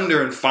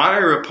thunder and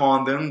fire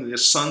upon them, the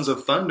sons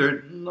of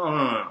thunder.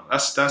 No.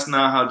 That's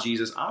not how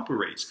Jesus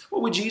operates.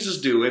 What would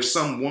Jesus do if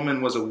some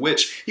woman was a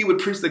witch? He would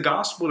preach the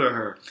gospel to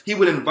her. He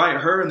would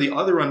invite her and the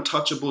other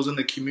untouchables in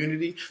the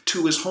community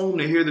to his home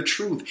to hear the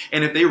truth.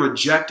 And if they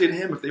rejected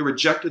him, if they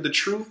rejected the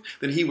truth,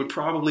 then he would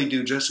probably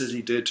do just as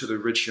he did to the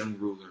rich young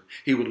ruler.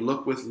 He would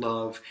look with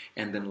love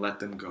and then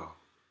let them go.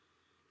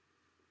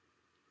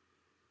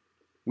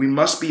 We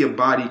must be a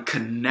body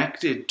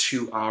connected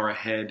to our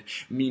head,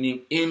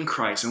 meaning in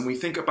Christ. And when we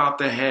think about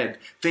the head,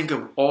 think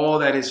of all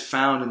that is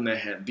found in the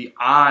head. The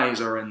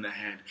eyes are in the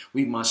head.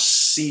 We must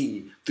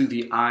see through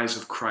the eyes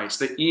of Christ.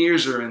 The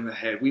ears are in the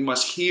head. We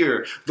must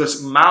hear. The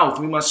mouth,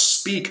 we must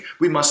speak.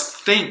 We must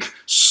think.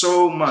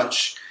 So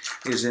much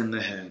is in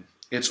the head.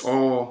 It's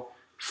all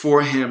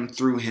for him,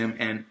 through him,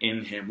 and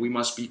in him. We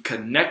must be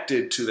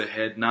connected to the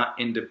head, not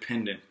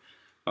independent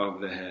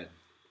of the head.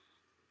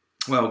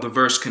 Well, the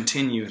verse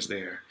continues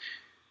there.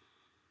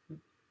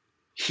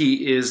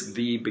 He is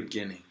the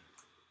beginning.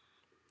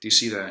 Do you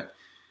see that?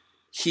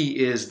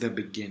 He is the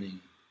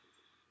beginning.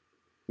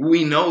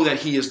 We know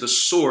that he is the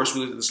source. We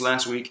looked at this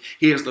last week.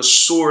 He is the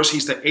source.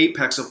 He's the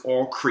apex of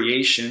all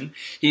creation.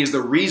 He is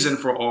the reason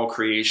for all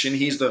creation.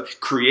 He's the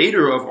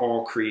creator of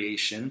all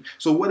creation.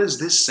 So what is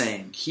this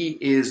saying? He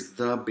is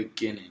the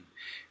beginning.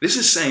 This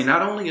is saying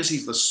not only is he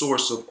the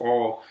source of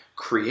all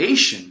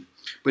creation,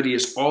 but he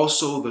is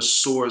also the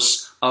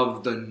source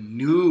of the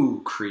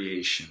new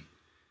creation.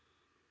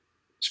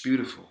 It's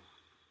beautiful.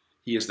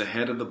 He is the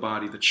head of the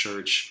body, the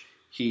church.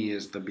 He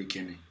is the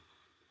beginning.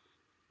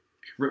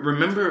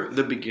 Remember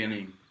the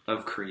beginning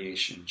of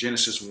creation.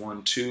 Genesis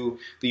 1:2.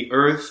 The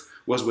earth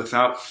was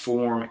without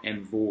form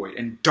and void,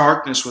 and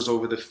darkness was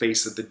over the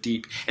face of the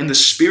deep, and the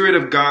Spirit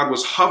of God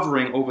was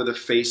hovering over the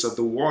face of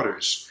the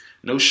waters.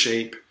 No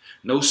shape,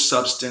 no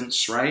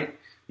substance, right?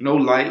 No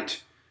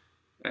light.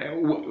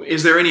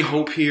 Is there any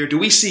hope here? Do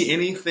we see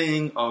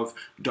anything of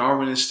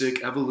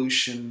Darwinistic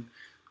evolution,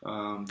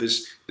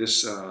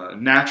 this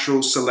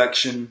natural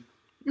selection?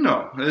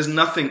 No, there's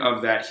nothing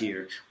of that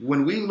here.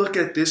 When we look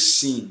at this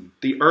scene,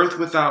 the earth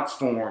without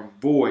form,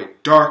 void,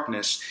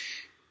 darkness,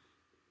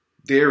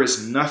 there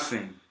is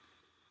nothing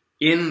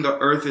in the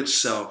earth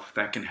itself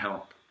that can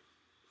help.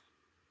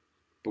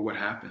 But what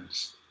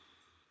happens?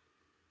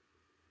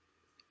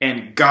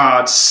 And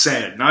God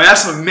said. Now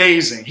that's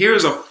amazing.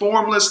 Here's a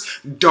formless,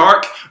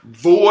 dark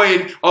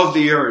void of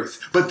the earth.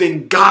 But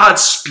then God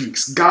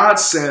speaks. God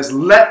says,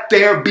 let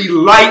there be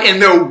light, and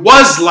there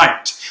was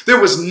light. There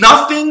was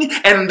nothing,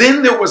 and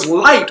then there was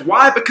light.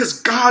 Why?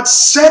 Because God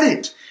said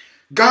it.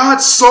 God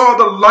saw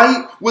the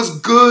light was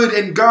good,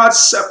 and God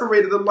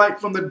separated the light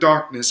from the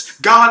darkness.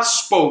 God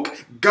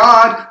spoke.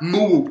 God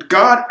moved.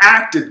 God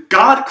acted.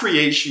 God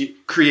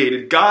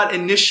created. God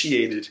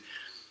initiated.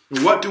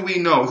 What do we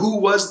know? Who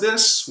was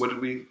this? What did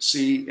we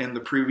see in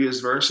the previous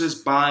verses?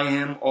 By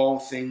him all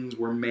things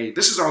were made.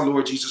 This is our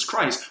Lord Jesus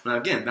Christ. Now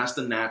again, that's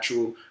the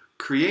natural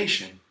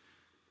creation.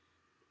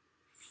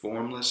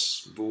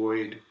 Formless,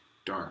 void,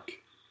 dark.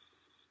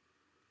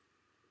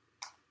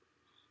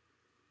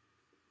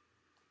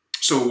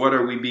 So what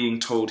are we being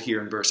told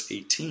here in verse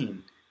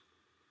 18?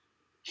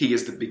 He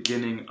is the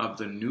beginning of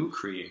the new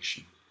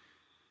creation.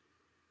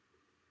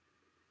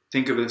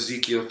 Think of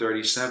Ezekiel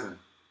 37.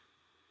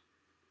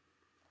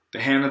 The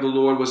hand of the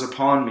Lord was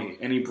upon me,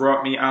 and he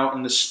brought me out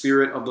in the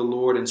spirit of the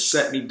Lord and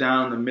set me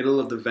down in the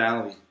middle of the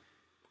valley.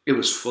 It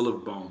was full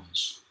of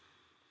bones.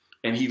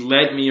 And he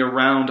led me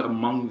around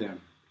among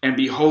them. And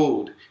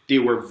behold,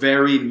 there were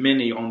very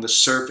many on the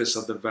surface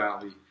of the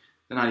valley.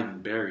 They're not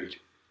even buried.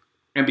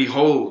 And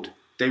behold,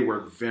 they were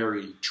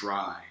very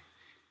dry.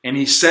 And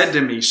he said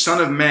to me,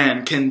 Son of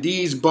man, can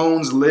these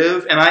bones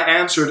live? And I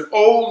answered,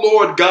 O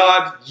Lord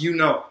God, you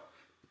know.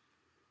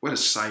 What a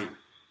sight.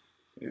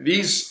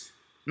 These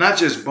not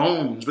just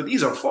bones, but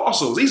these are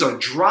fossils. These are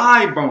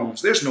dry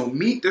bones. There's no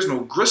meat, there's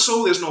no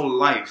gristle, there's no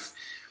life.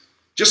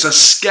 Just a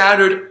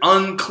scattered,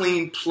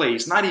 unclean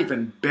place, not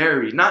even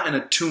buried, not in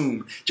a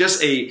tomb,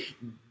 just a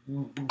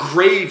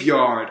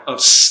graveyard of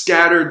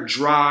scattered,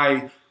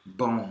 dry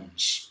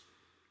bones.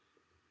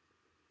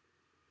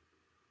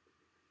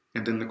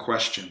 And then the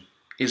question,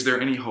 is there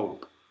any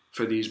hope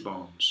for these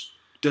bones?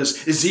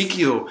 Does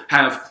Ezekiel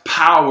have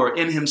power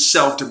in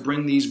himself to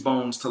bring these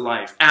bones to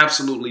life?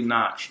 Absolutely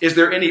not. Is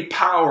there any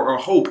power or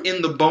hope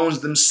in the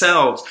bones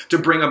themselves to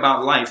bring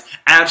about life?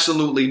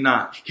 Absolutely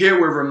not. Here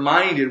we're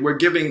reminded,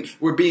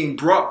 we're being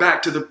brought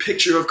back to the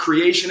picture of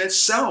creation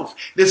itself.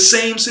 The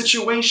same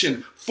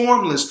situation,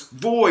 formless,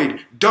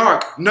 void,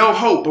 dark, no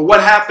hope. But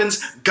what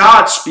happens?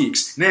 God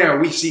speaks. There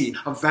we see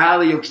a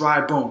valley of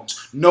dry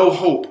bones. No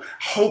hope,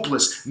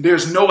 hopeless.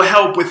 There's no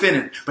help within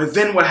it. But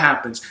then what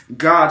happens?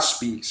 God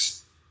speaks.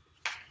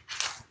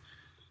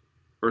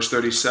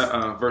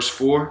 Verse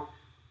 4,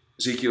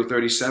 Ezekiel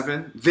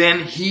 37.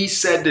 Then he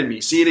said to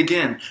me, see it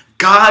again,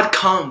 God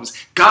comes,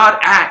 God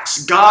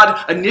acts,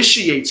 God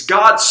initiates,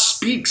 God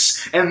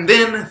speaks, and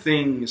then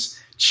things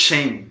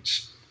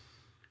change.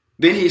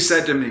 Then he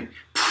said to me,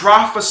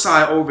 prophesy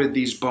over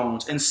these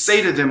bones and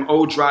say to them,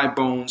 O dry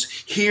bones,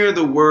 hear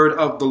the word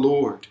of the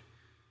Lord.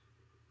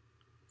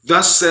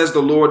 Thus says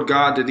the Lord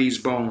God to these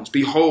bones,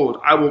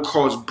 behold, I will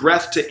cause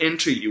breath to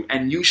enter you,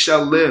 and you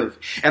shall live.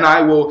 And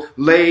I will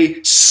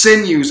lay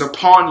sinews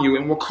upon you,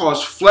 and will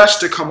cause flesh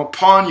to come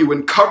upon you,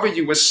 and cover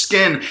you with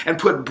skin, and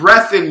put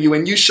breath in you,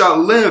 and you shall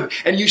live.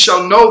 And you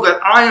shall know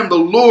that I am the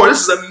Lord.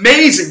 This is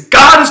amazing.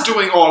 God is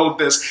doing all of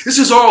this. This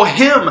is all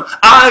Him.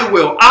 I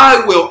will.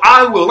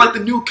 Like the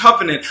new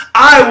covenant.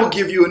 I will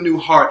give you a new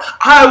heart.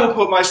 I will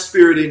put my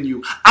spirit in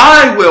you.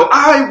 I will.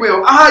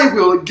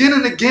 Again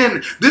and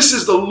again. This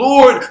is the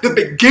Lord, the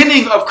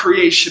beginning of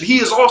creation. He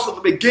is also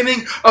the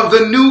beginning of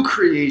the new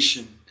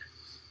creation.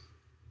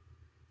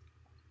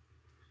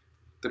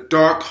 The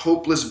dark,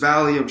 hopeless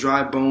valley of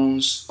dry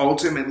bones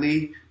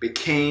ultimately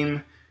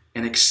became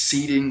an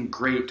exceeding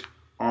great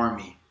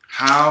army.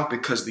 How?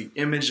 Because the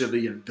image of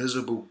the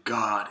invisible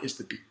God is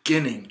the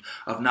beginning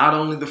of not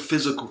only the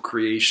physical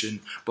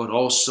creation, but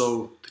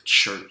also the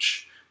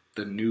church,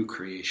 the new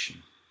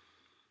creation.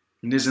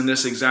 And isn't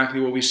this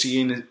exactly what we see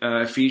in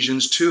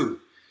Ephesians 2?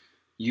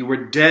 You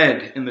were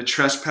dead in the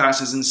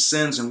trespasses and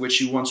sins in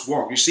which you once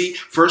walked. You see,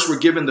 first we're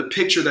given the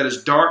picture that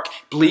is dark,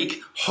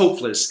 bleak,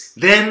 hopeless.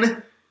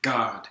 Then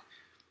God.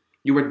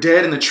 You were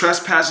dead in the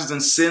trespasses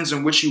and sins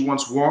in which you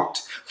once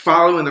walked,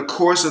 following the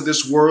course of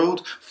this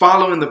world,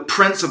 following the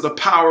prince of the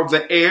power of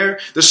the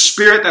air, the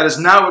spirit that is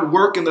now at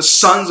work in the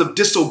sons of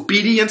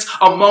disobedience,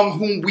 among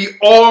whom we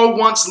all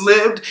once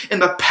lived in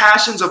the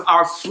passions of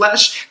our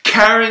flesh,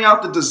 carrying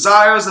out the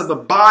desires of the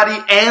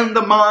body and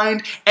the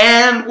mind,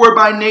 and were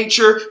by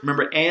nature,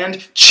 remember,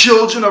 and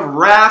children of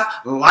wrath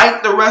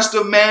like the rest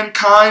of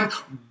mankind.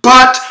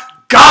 But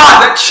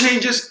God, that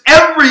changes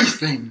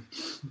everything.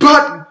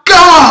 But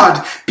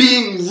God,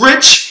 being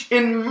rich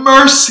in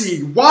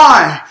mercy.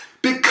 Why?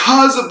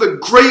 Because of the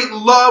great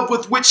love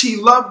with which He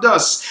loved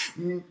us.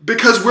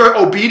 Because we're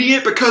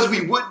obedient, because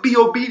we would be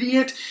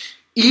obedient.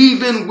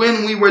 Even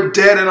when we were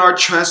dead in our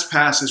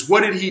trespasses,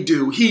 what did He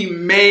do? He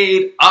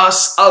made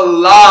us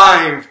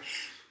alive.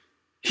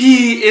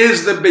 He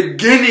is the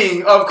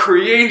beginning of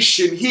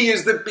creation. He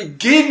is the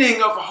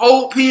beginning of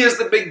hope. He is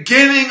the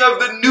beginning of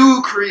the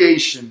new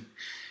creation.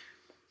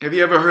 Have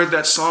you ever heard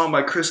that song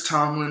by Chris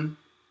Tomlin?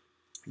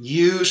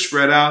 You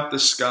spread out the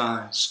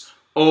skies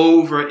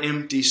over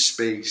empty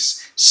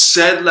space,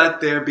 said let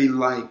there be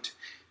light.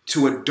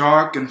 To a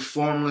dark and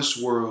formless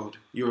world,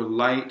 your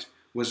light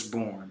was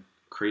born,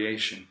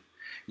 creation.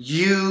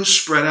 You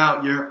spread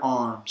out your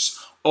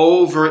arms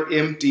over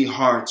empty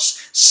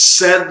hearts,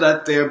 said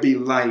let there be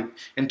light.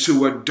 And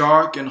to a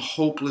dark and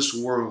hopeless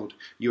world,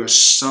 your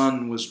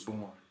Son was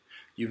born.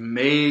 You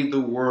made the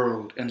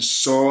world and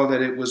saw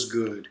that it was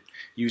good.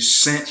 You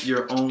sent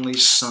your only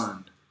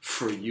Son,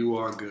 for you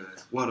are good.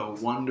 What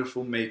a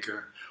wonderful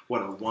Maker.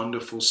 What a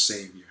wonderful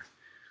Savior.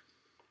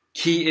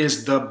 He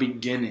is the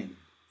beginning.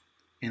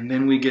 And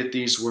then we get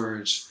these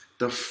words,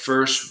 the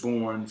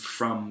firstborn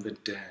from the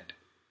dead.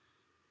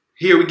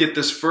 Here we get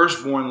this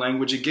firstborn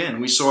language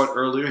again. We saw it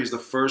earlier. He's the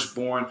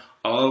firstborn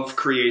of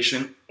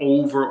creation,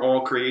 over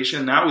all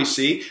creation. Now we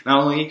see,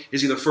 not only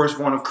is He the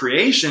firstborn of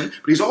creation,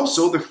 but He's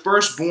also the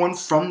firstborn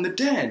from the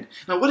dead.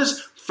 Now what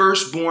does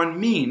firstborn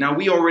mean? Now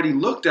we already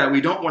looked at,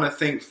 we don't want to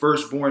think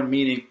firstborn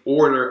meaning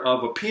order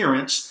of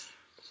appearance.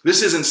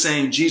 This isn't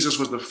saying Jesus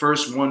was the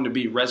first one to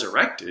be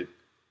resurrected.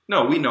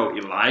 No, we know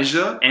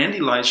Elijah and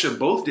Elisha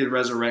both did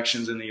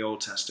resurrections in the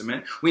Old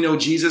Testament. We know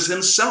Jesus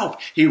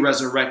Himself. He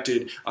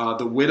resurrected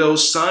the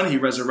widow's son. He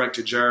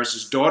resurrected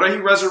Jairus' daughter. He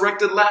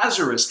resurrected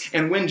Lazarus.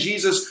 And when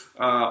Jesus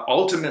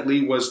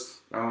ultimately was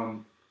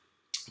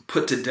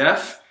put to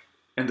death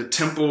and the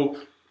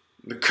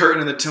curtain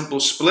in the temple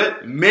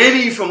split,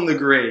 many from the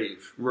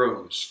grave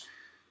rose.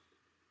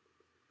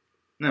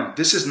 Now,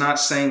 this is not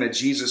saying that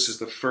Jesus is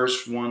the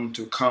first one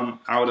to come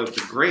out of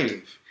the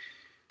grave.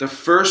 The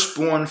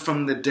firstborn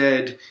from the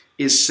dead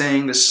is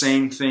saying the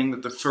same thing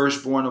that the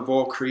firstborn of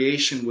all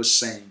creation was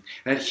saying,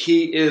 that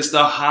He is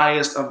the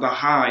highest of the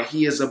high.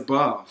 He is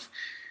above.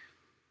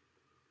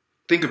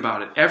 Think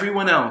about it.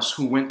 Everyone else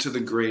who went to the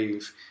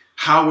grave,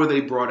 how were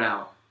they brought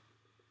out?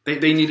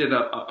 They needed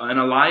an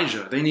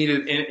Elijah. They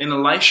needed an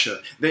Elisha.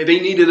 They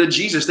needed a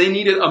Jesus. They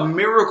needed a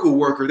miracle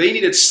worker. They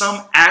needed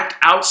some act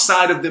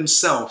outside of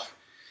themselves.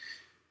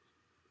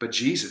 But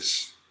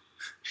Jesus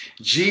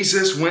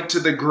went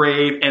to the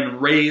grave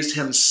and raised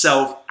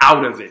Himself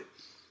out of it.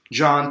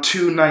 John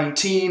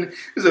 2:19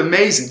 is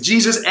amazing.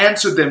 Jesus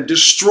answered them,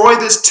 destroy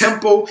this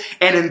temple,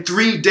 and in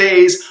 3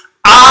 days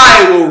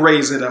I will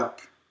raise it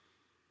up.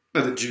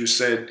 Now the Jews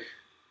said,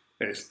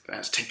 it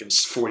has taken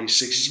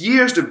 46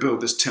 years to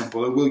build this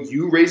temple. Will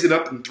you raise it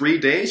up in 3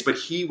 days? But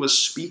He was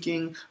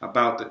speaking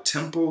about the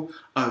temple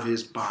of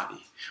His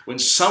body. When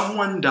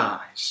someone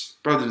dies,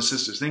 brothers and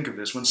sisters, think of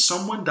this. When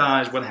someone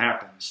dies, what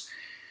happens?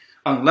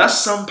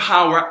 Unless some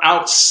power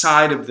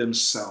outside of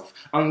themselves,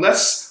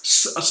 unless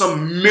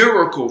some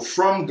miracle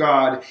from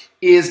God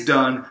is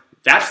done,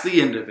 that's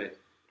the end of it.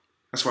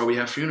 That's why we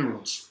have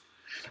funerals.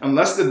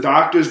 Unless the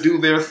doctors do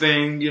their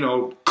thing,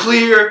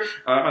 clear,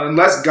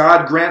 unless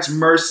God grants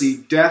mercy,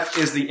 death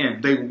is the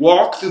end. They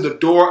walk through the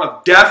door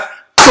of death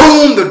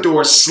boom, the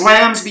door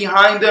slams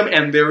behind them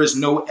and there is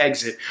no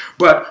exit.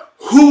 But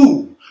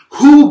who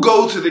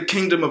go to the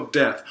kingdom of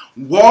death,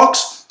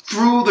 walks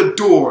through the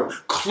door,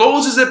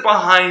 closes it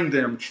behind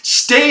them,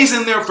 stays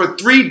in there for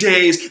 3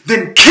 days,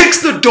 then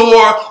kicks the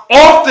door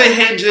off the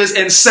hinges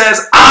and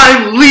says,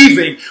 I'm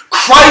leaving.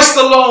 Christ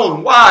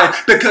alone. Why?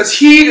 Because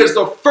he is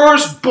the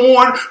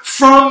firstborn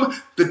from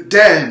the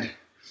dead.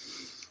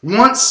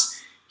 Once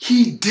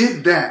he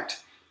did that,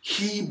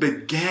 he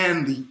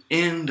began the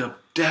end of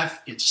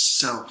death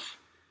itself.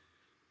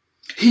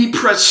 He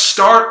pressed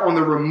start on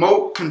the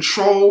remote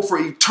control for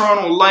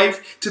eternal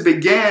life to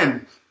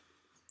begin.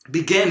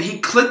 He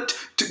clicked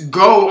to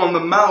go on the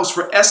mouse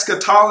for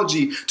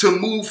eschatology to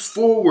move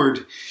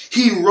forward.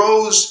 He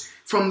rose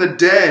from the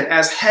dead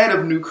as head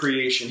of new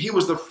creation. He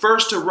was the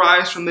first to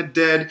rise from the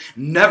dead,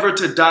 never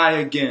to die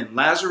again.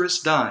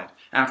 Lazarus died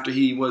after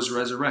he was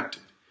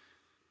resurrected.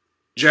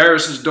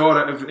 Jairus'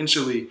 daughter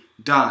eventually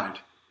died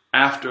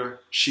after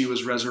she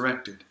was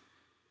resurrected.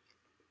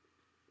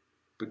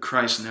 But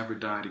Christ never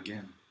died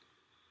again.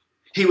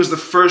 He was the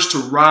first to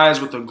rise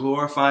with a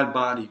glorified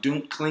body.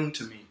 Don't cling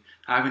to me.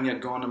 I haven't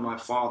yet gone to my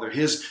Father.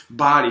 His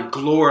body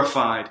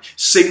glorified,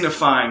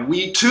 signifying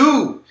we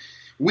too,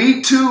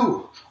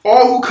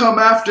 all who come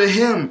after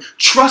him,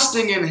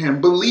 trusting in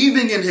him,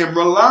 believing in him,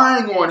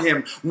 relying on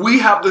him, we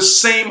have the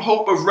same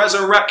hope of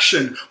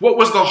resurrection. What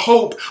was the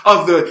hope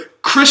of the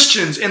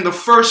Christians in the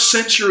first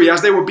century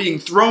as they were being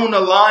thrown to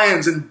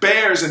lions and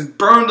bears and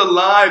burned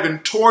alive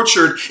and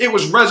tortured? It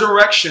was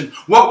resurrection.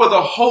 What were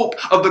the hope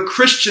of the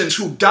Christians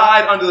who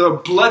died under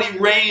the bloody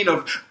reign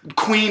of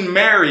Queen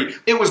Mary?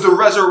 It was the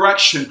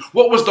resurrection.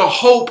 What was the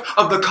hope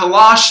of the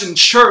Colossian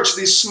church,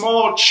 this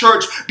small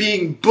church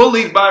being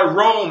bullied by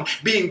Rome,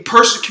 being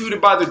persecuted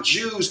by the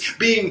Jews,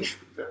 being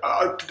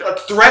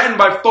threatened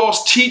by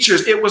false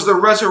teachers? It was the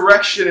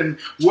resurrection. And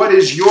what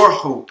is your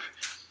hope?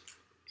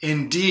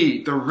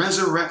 Indeed, the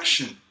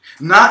resurrection,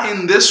 not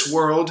in this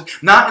world,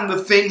 not in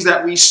the things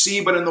that we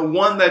see, but in the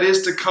one that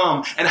is to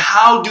come. And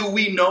how do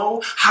we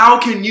know? How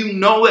can you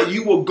know that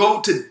you will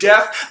go to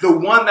death, the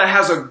one that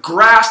has a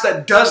grasp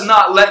that does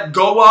not let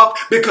go of?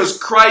 Because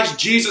Christ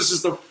Jesus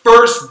is the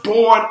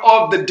firstborn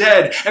of the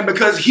dead. And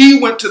because he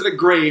went to the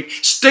grave,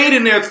 stayed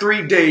in there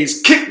 3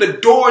 days, kicked the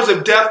doors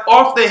of death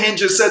off the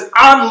hinges, said,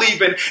 I'm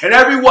leaving. And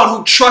everyone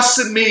who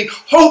trusts in me,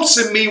 hopes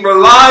in me,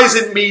 relies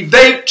in me,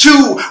 they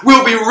too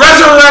will be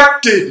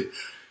resurrected.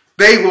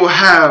 They will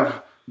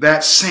have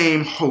that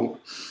same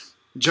hope.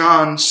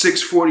 John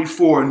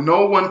 6:44,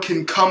 no one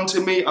can come to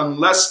me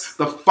unless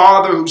the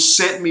Father who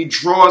sent me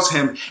draws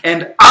him,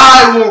 and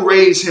I will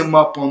raise him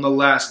up on the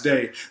last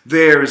day.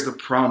 There is the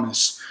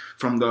promise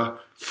from the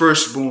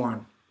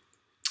firstborn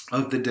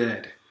of the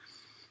dead.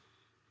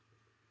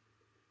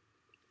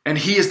 And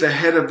he is the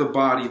head of the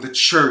body, the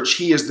church.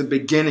 He is the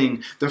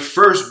beginning, the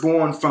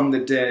firstborn from the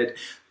dead,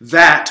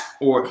 that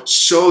or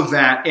so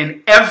that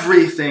in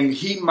everything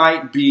he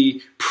might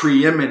be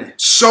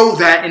preeminent, so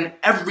that in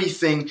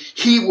everything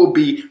he will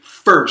be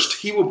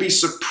first. He will be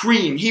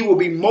supreme. He will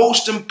be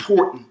most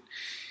important.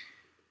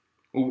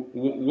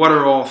 What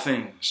are all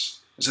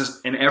things? It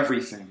says in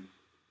everything.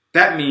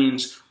 That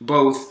means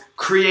both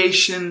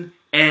creation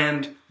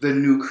and the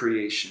new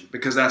creation,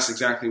 because that's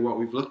exactly what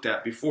we've looked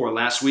at before.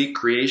 Last week,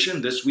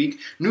 creation. This week,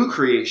 new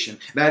creation.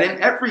 That in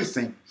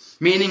everything,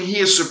 meaning he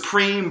is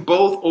supreme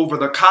both over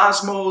the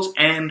cosmos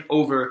and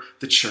over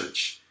the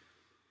church.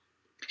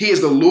 He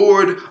is the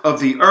Lord of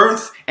the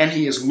earth and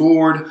he is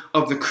Lord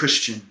of the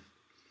Christian.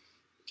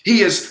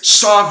 He is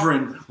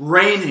sovereign,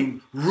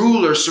 reigning,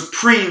 ruler,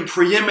 supreme,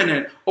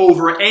 preeminent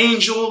over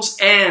angels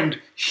and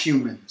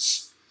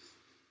humans.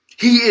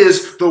 He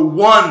is the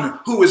one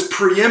who is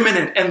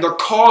preeminent and the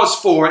cause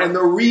for and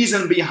the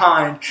reason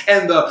behind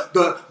and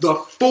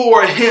the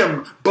for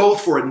him,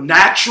 both for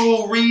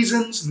natural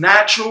reasons,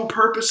 natural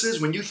purposes.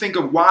 When you think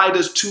of why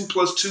does 2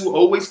 + 2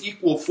 always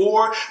equal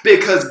 4?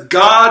 Because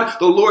God,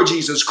 the Lord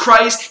Jesus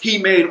Christ, he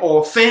made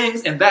all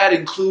things, and that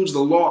includes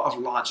the law of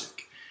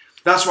logic.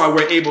 That's why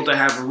we're able to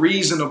have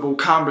reasonable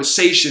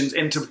conversations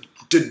and to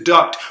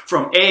deduct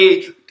from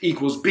A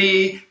equals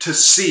B to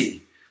C.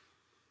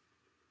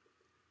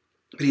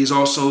 But he is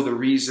also the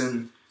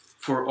reason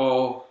for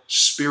all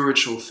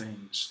spiritual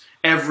things.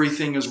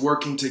 Everything is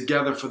working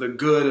together for the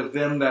good of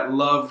them that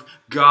love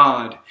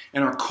God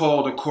and are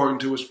called according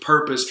to his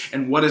purpose.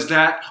 And what is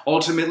that?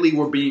 Ultimately,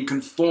 we're being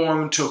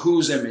conformed to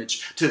whose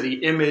image? To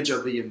the image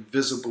of the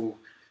invisible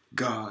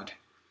God.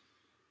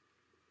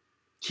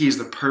 He is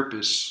the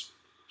purpose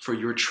for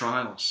your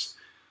trials.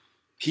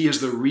 He is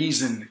the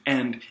reason,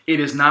 and it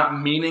is not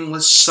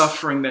meaningless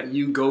suffering that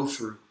you go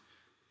through.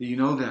 You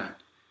know that.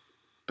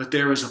 But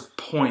there is a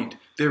point,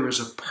 there is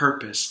a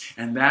purpose,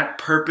 and that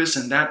purpose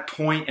and that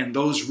point and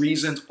those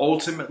reasons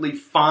ultimately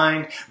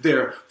find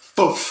their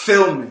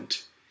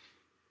fulfillment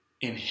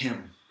in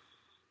him.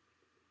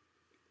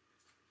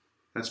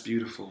 That's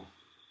beautiful.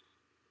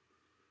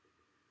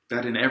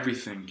 That in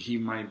everything he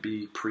might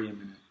be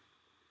preeminent.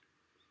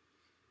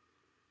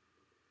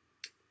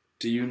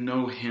 Do you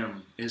know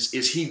him? Is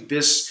he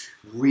this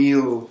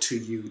real to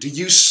you? Do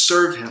you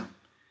serve him?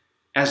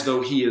 as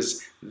though he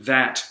is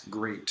that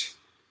great.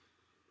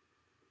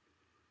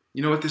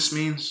 You know what this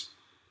means?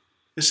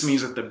 This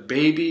means that the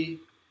baby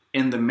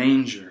in the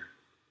manger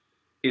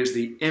is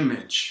the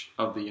image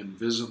of the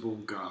invisible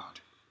God.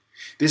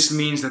 This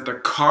means that the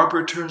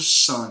carpenter's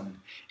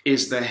son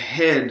is the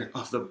head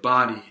of the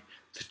body,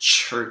 the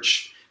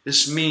church.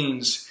 This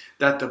means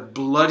that the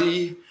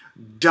bloody,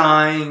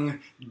 dying,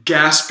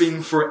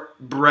 gasping for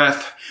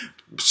breath,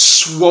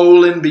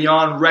 swollen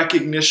beyond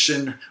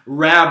recognition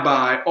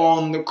rabbi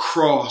on the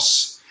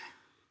cross.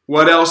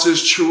 What else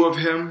is true of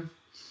him?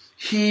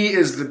 He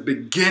is the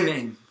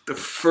beginning, the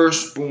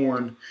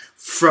firstborn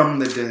from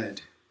the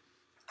dead.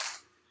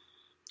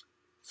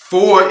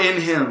 For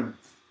in him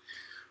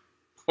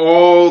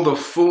all the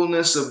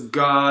fullness of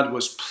God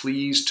was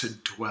pleased to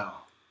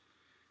dwell.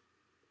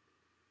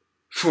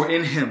 For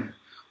in him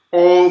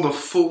all the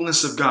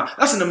fullness of God.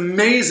 That's an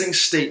amazing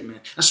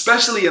statement,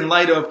 especially in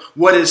light of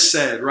what is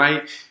said,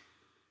 right?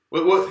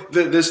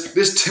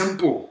 This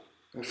temple,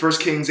 1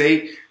 Kings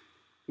 8,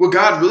 will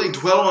God really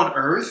dwell on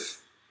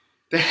earth?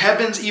 The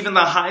heavens, even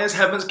the highest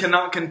heavens,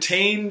 cannot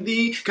contain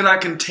thee, cannot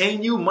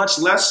contain you, much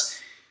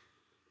less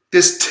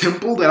this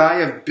temple that I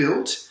have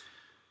built.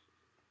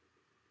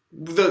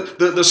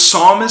 The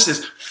psalmist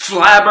is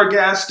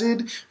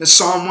flabbergasted in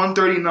Psalm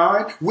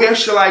 139. Where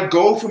shall I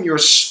go from your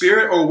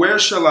spirit, or where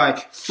shall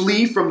I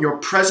flee from your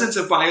presence?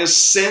 If I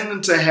ascend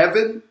into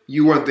heaven,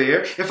 you are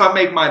there. If I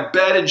make my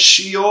bed in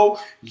Sheol,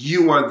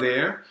 you are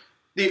there.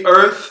 The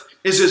earth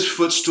is his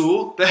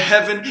footstool. The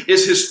heaven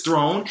is his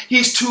throne.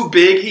 He's too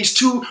big. He's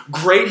too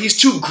great. He's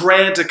too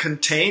grand to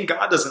contain.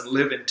 God doesn't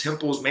live in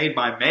temples made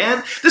by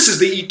man. This is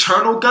the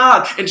eternal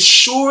God. And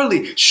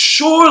surely,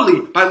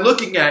 by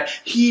looking at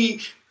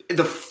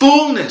the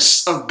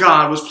fullness of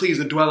God was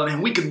pleased to dwell in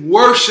him. We can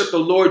worship the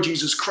Lord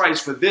Jesus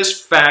Christ for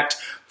this fact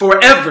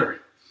forever.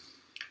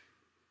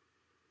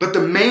 But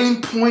the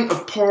main point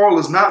of Paul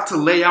is not to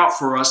lay out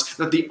for us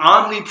that the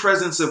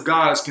omnipresence of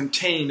God is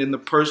contained in the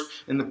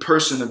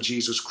person of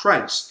Jesus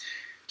Christ.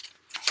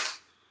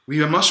 We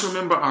must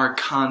remember our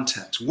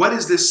context. What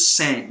is this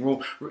saying?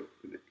 Well,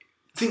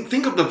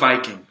 think of the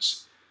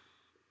Vikings.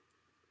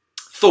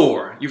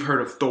 Thor. You've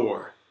heard of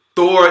Thor.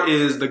 Thor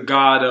is the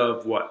god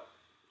of what?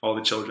 All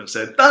the children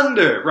said,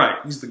 thunder. Right,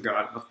 he's the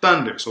god of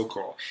thunder,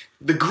 so-called.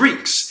 The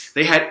Greeks,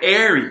 they had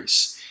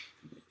Ares.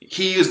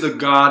 He is the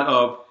god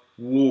of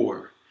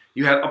war.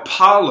 You had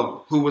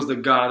Apollo, who was the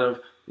god of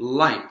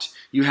light.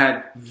 You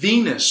had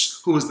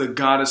Venus, who was the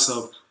goddess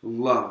of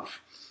love.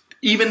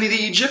 Even the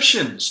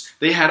Egyptians,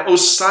 they had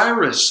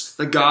Osiris,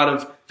 the god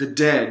of the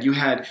dead. You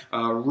had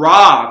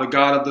Ra, the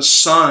god of the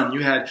sun. You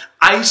had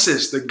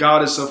Isis, the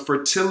goddess of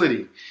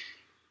fertility.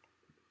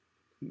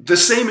 The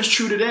same is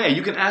true today.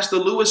 You can ask the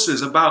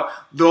Lewises about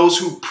those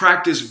who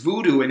practice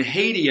voodoo in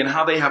Haiti and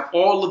how they have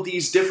all of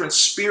these different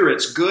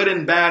spirits, good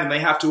and bad, and they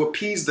have to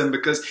appease them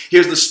because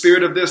here's the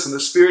spirit of this and the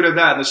spirit of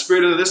that and the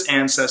spirit of this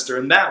ancestor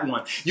and that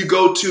one. You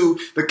go to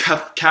the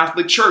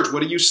Catholic Church.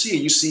 What do you see?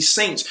 You see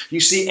saints. You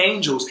see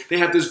angels. They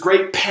have this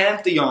great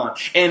pantheon.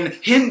 And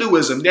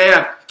Hinduism, they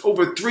have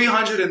over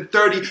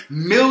 330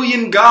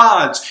 million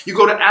gods. You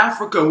go to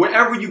Africa,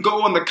 wherever you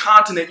go on the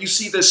continent, you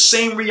see the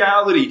same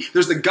reality.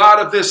 There's the God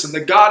of this and the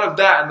God of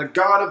that and the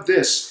God of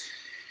this.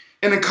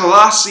 And in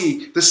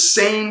Colossae, the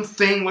same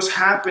thing was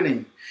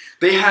happening.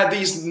 They had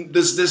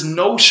this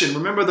notion,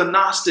 remember the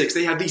Gnostics,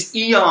 they had these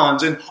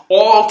eons, and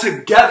all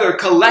together,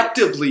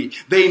 collectively,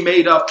 they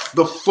made up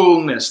the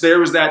fullness. There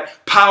was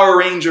that Power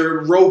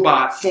Ranger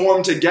robot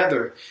formed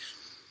together.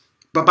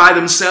 But by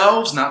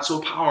themselves, not so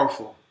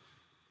powerful.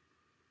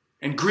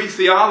 And Greek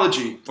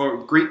theology,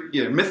 or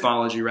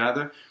mythology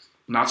rather,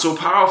 not so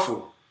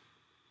powerful.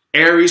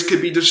 Ares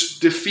could be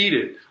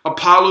defeated.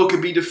 Apollo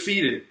could be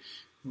defeated.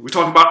 We're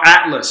talking about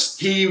Atlas.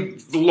 He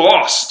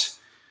lost.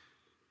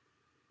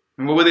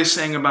 And what were they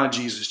saying about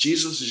Jesus?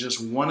 Jesus is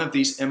just one of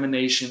these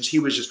emanations. He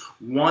was just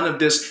one of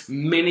this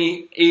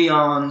many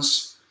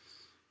eons.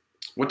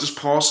 What does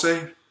Paul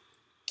say?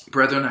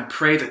 Brethren, I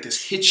pray that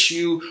this hits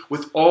you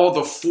with all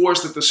the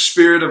force that the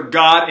Spirit of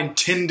God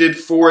intended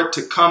for it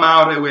to come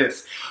out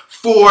with.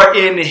 For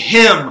in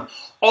him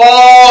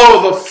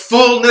all the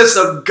fullness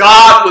of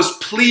God was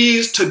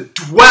pleased to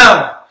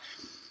dwell.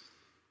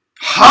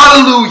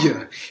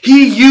 Hallelujah.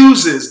 He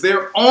uses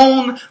their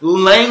own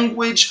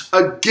language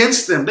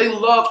against them. They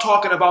love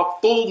talking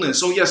about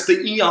fullness. Oh yes,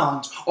 the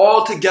eons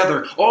all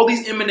together, all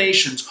these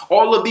emanations,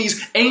 all of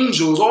these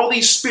angels, all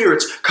these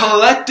spirits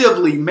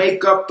collectively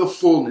make up the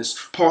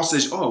fullness. Paul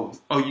says,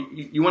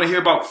 you want to hear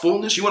about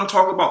fullness? You want to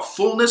talk about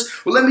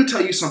fullness? Well, let me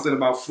tell you something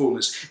about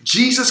fullness.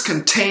 Jesus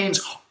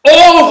contains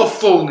all the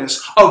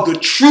fullness of the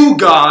true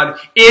God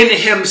in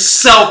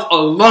himself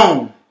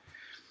alone.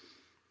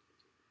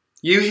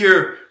 You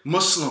hear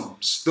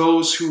Muslims,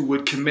 those who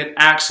would commit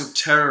acts of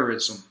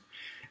terrorism.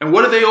 And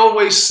what do they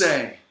always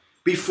say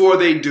before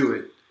they do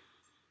it?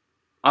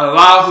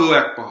 Allahu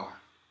Akbar.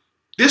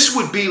 This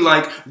would be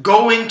like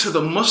going to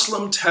the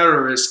Muslim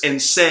terrorists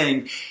and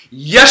saying,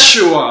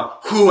 Yeshua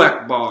Hu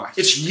Akbar.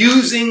 It's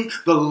using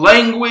the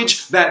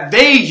language that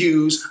they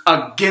use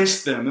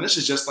against them. And this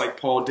is just like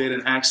Paul did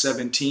in Acts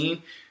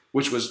 17,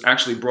 which was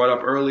actually brought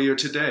up earlier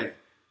today.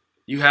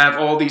 You have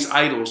all these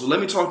idols. Well, let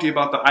me talk to you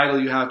about the idol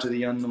you have to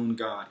the unknown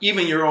God.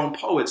 Even your own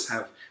poets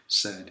have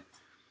said,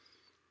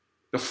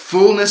 the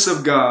fullness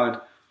of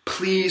God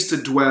pleased to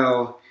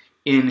dwell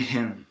in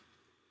him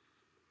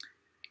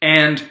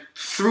and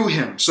through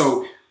him.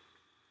 So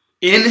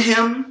in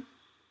him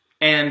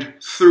and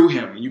through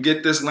him. You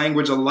get this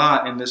language a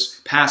lot in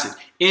this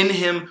passage. In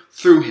him,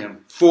 through him,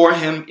 for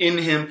him, in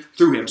him,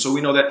 through him. So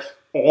we know that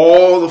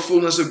all the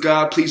fullness of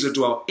God pleased to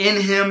dwell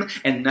in him.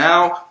 And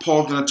now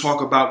Paul's going to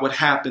talk about what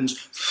happens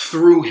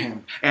through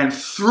him. And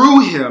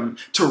through him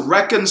to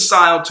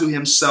reconcile to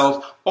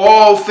himself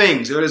all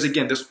things. There it is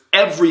again. There's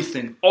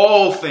everything,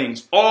 all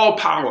things, all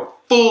power,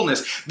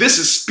 fullness. This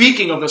is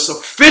speaking of the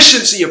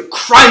sufficiency of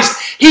Christ.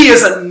 He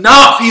is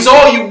enough. He's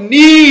all you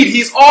need.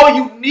 He's all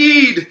you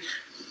need.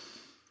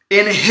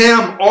 In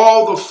him,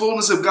 all the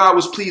fullness of God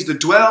was pleased to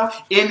dwell.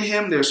 In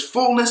him, there's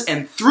fullness.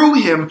 And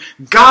through him,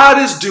 God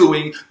is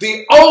doing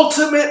the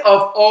ultimate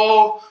of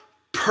all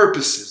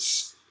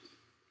purposes.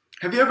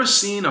 Have you ever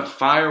seen a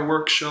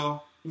fireworks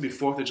show? Maybe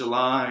 4th of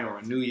July or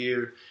a New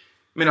Year.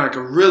 I mean, like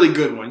a really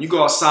good one. You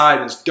go outside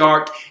and it's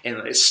dark and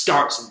it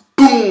starts and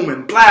boom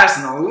and blast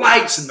and the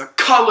lights and the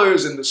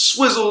colors and the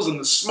swizzles and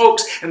the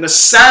smokes and the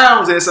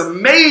sounds. And it's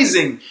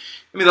amazing.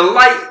 I mean, the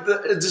light,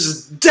 it's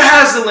just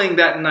dazzling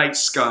that night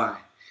sky.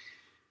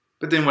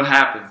 But then what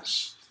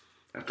happens?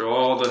 After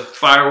all the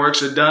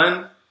fireworks are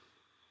done,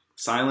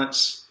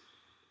 silence,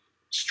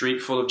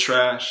 street full of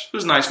trash. It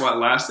was nice while it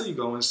lasted. You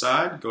go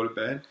inside, you go to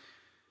bed.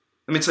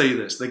 Let me tell you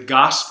this. The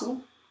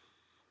gospel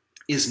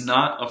is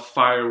not a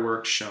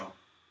fireworks show.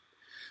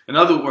 In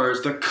other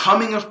words, the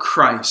coming of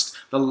Christ,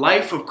 the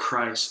life of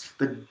Christ,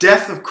 the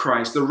death of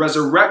Christ, the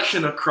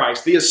resurrection of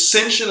Christ, the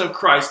ascension of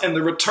Christ, and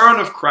the return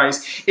of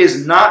Christ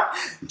is not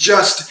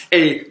just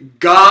a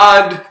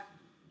God-given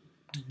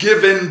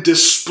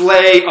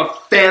display of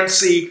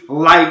fancy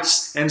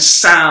lights and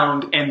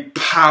sound and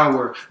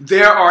power.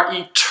 There are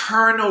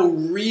eternal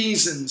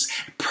reasons,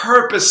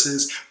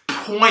 purposes,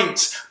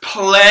 points,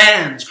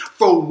 plans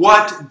for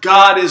what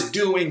God is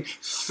doing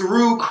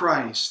through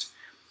Christ.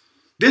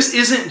 This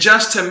isn't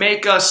just to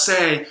make us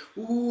say,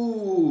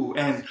 ooh,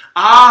 and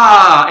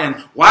ah,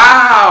 and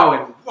wow,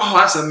 and wow,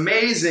 that's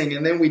amazing,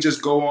 and then we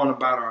just go on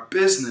about our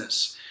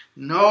business.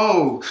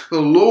 No,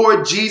 the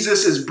Lord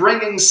Jesus is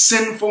bringing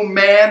sinful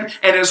man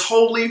and his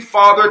holy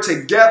Father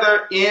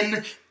together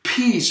in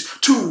peace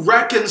to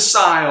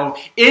reconcile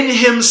in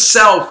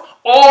himself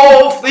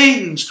all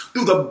things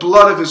through the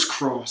blood of his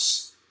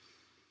cross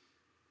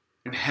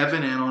in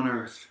heaven and on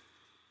earth.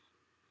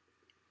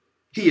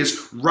 He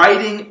is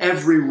righting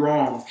every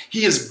wrong.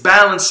 He is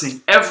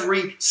balancing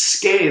every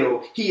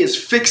scale. He is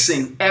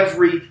fixing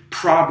every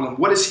problem.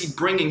 What is he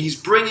bringing?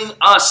 He's bringing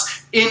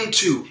us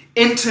into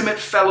intimate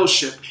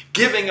fellowship,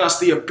 giving us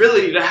the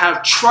ability to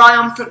have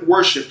triumphant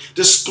worship,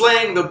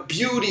 displaying the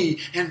beauty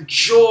and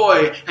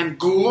joy and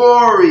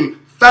glory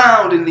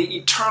found in the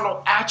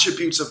eternal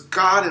attributes of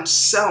God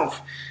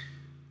himself.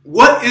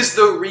 What is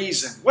the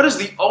reason? What is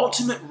the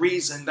ultimate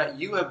reason that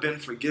you have been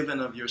forgiven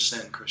of your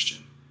sin,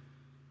 Christian?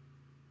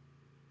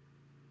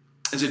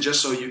 Is it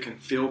just so you can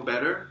feel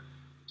better?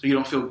 So you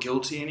don't feel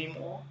guilty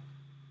anymore?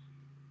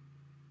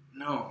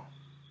 No.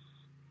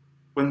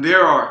 When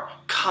there are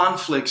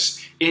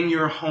conflicts in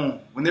your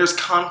home, when there's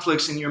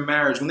conflicts in your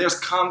marriage, when there's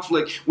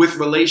conflict with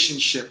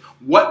relationship,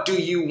 what do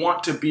you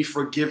want to be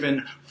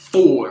forgiven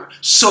for?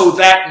 So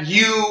that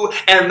you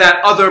and that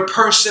other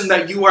person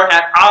that you are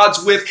at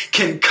odds with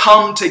can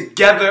come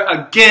together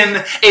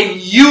again in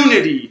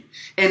unity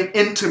and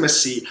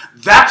intimacy.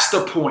 That's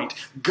the point.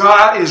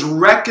 God is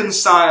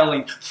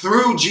reconciling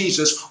through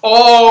Jesus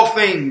all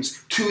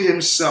things to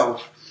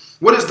himself.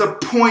 What is the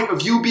point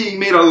of you being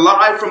made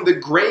alive from the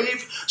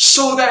grave?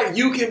 So that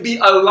you can be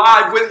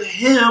alive with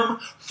him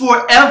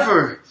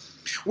forever.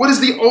 What is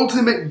the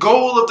ultimate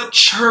goal of the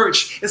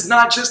church? It's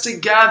not just to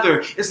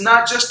gather. It's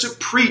not just to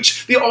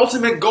preach. The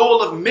ultimate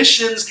goal of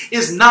missions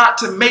is not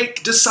to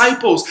make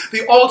disciples.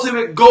 The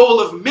ultimate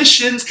goal of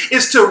missions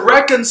is to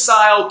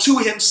reconcile to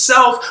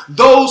himself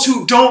those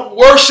who don't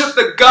worship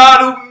the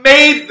God who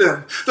made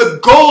them. The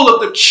goal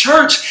of the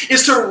church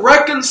is to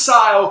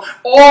reconcile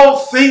all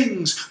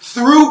things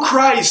through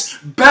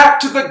Christ back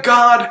to the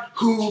God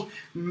who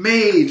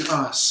made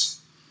us.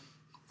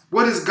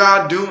 What is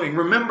God doing?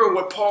 Remember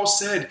what Paul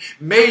said.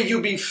 May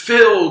you be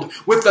filled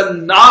with the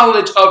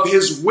knowledge of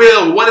his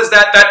will. What is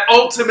that? That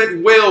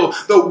ultimate will.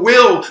 The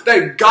will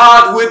that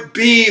God would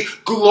be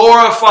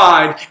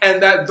glorified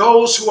and that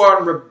those who are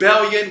in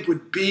rebellion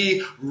would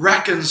be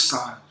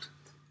reconciled.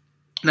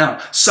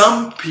 Now,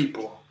 some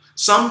people,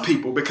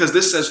 because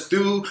this says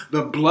through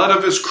the blood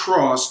of his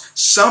cross,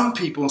 some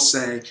people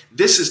say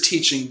this is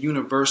teaching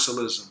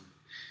universalism.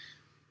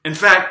 In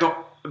fact,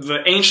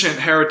 the ancient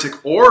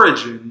heretic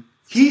Origen,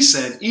 he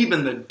said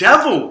even the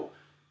devil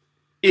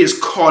is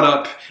caught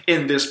up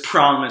in this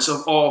promise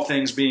of all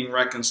things being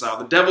reconciled.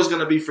 The devil's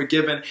going to be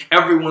forgiven.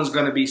 Everyone's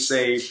going to be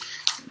saved.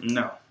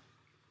 No.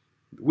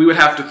 We would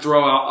have to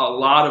throw out a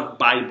lot of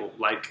Bible,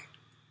 like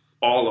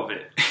all of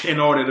it, in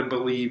order to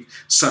believe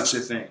such a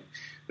thing.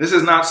 This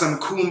is not some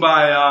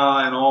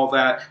kumbaya and all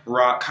that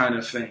rock kind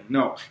of thing.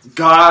 No,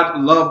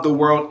 God loved the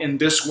world in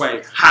this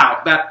way.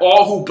 How? That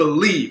all who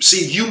believe.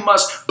 See, you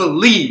must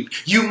believe.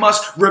 You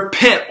must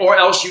repent or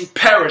else you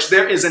perish.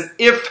 There is an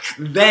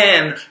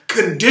if-then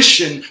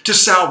condition to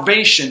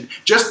salvation.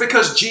 Just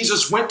because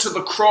Jesus went to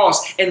the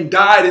cross and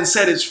died and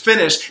said it's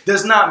finished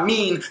does not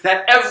mean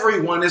that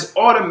everyone is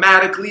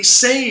automatically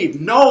saved.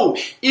 No,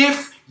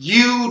 if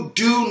you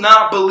do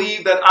not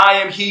believe that I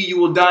am he, you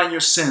will die in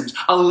your sins.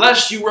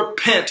 Unless you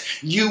repent,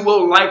 you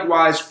will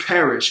likewise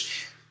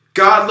perish.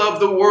 God loved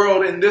the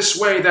world in this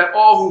way, that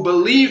all who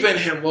believe in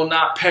him will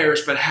not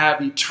perish but have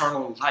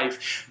eternal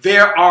life.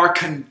 There are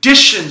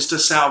conditions to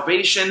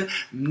salvation,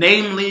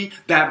 namely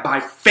that by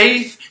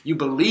faith you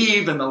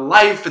believe in the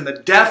life and the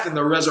death and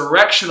the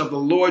resurrection of the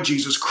Lord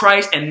Jesus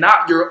Christ and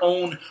not your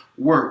own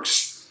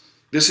works.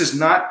 This is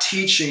not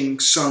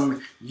teaching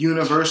some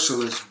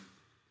universalism.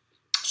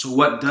 So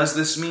what does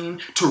this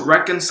mean? To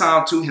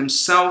reconcile to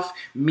himself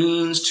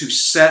means to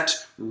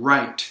set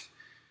right.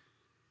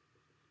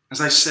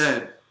 As I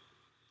said,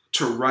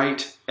 to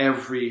right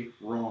every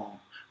wrong.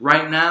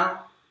 Right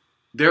now,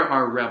 there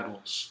are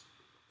rebels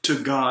to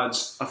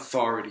God's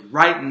authority.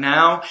 Right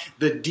now,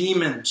 the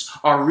demons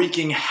are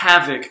wreaking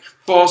havoc.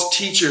 False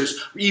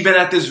teachers, even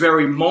at this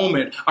very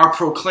moment, are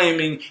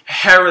proclaiming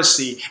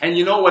heresy. And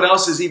you know what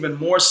else is even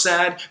more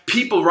sad?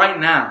 People right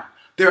now,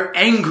 they're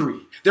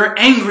angry. They're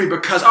angry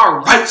because our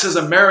rights as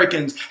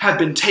Americans have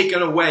been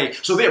taken away.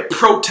 So they're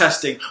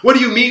protesting. What do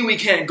you mean we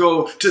can't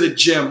go to the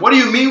gym? What do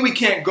you mean we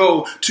can't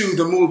go to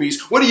the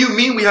movies? What do you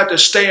mean we have to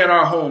stay in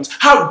our homes?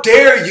 How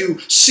dare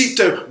you seek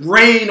to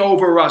reign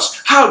over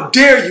us? How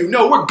dare you?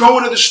 No, we're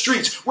going to the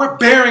streets. We're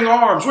bearing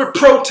arms. We're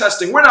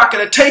protesting. We're not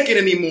going to take it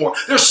anymore.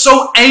 They're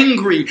so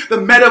angry. The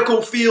medical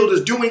field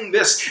is doing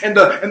this, and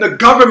the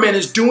government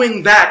is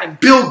doing that, and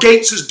Bill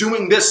Gates is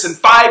doing this, and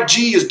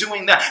 5G is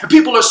doing that. And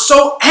people are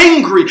so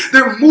angry.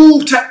 They're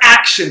moved to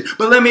action.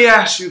 But let me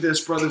ask you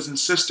this, brothers and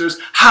sisters.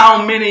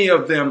 How many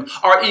of them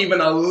are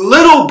even a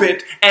little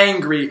bit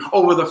angry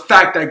over the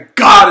fact that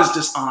God is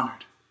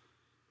dishonored?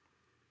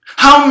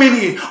 How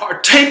many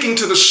are taking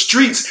to the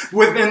streets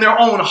within their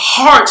own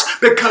hearts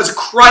because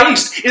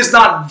Christ is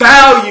not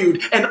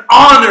valued and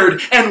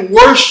honored and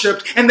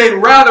worshiped, and they'd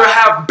rather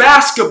have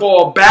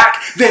basketball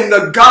back than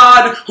the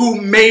God who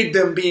made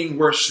them being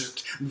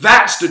worshiped?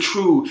 That's the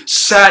true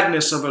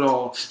sadness of it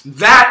all.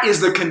 That is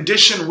the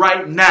condition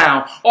right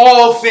now.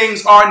 All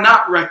things are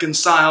not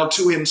reconciled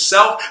to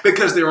himself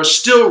because there are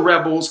still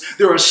rebels.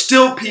 There are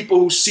still people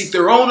who seek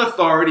their own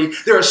authority.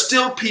 There are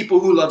still people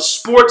who love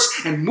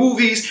sports and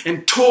movies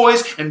and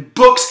toys and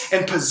books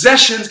and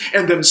possessions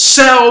and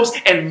themselves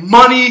and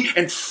money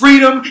and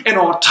freedom and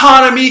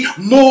autonomy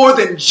more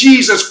than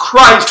Jesus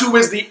Christ, who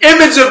is the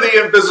image of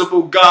the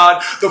invisible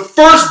God, the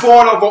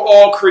firstborn of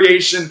all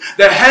creation,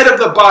 the head of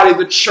the body,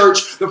 the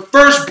church, the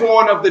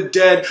firstborn of the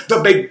dead,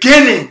 the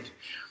beginning.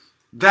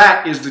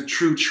 That is the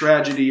true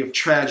tragedy of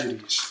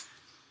tragedies.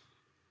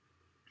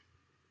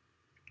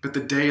 But the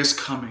day is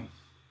coming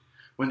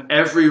when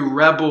every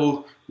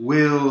rebel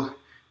will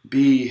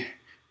be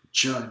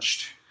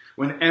judged,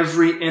 when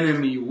every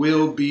enemy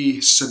will be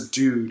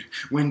subdued,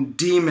 when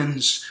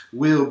demons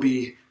will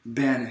be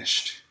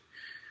banished.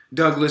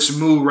 Douglas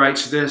Moo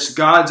writes this: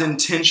 God's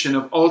intention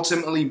of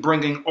ultimately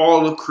bringing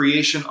all of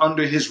creation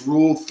under his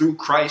rule through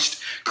Christ.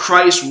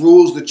 Christ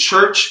rules the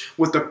church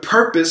with the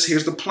purpose,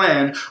 here's the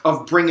plan,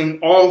 of bringing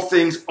all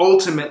things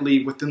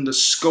ultimately within the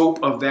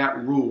scope of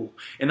that rule.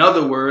 In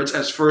other words,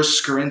 as 1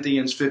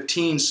 Corinthians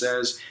 15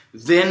 says,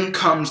 then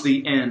comes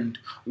the end,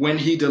 when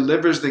he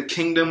delivers the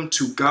kingdom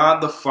to God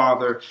the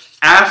Father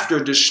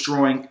after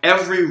destroying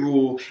every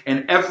rule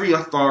and every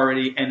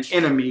authority, and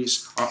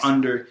enemies are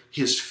under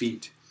his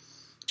feet.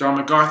 John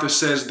MacArthur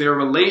says their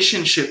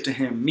relationship to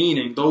him,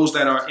 meaning those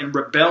that are in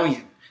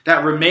rebellion,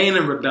 that remain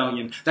in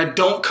rebellion, that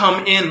don't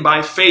come in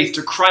by faith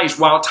to Christ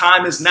while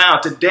time is now.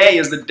 Today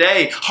is the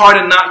day.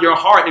 Harden not your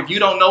heart. If you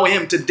don't know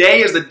him,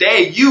 today is the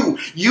day.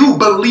 You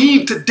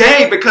believe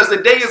today, because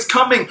the day is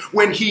coming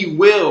when he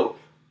will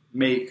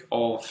make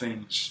all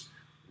things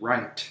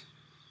right.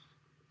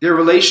 Their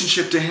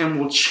relationship to him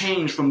will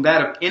change from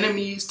that of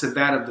enemies to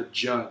that of the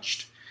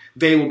judged.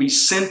 They will be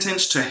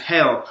sentenced to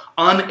hell,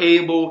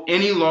 unable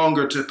any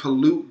longer to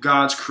pollute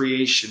God's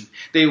creation.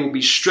 They will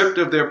be stripped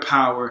of their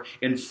power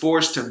and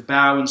forced to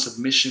bow in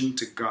submission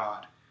to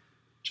God.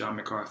 John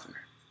MacArthur.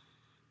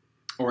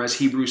 Or as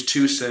Hebrews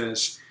 2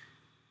 says,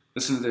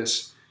 listen to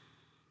this.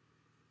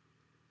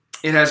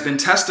 It has been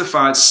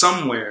testified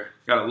somewhere.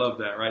 Gotta love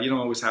that, right? You don't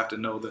always have to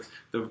know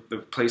the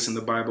place in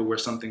the Bible where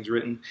something's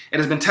written. It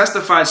has been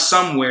testified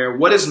somewhere,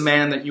 what is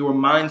man that you are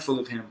mindful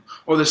of him,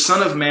 or the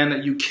son of man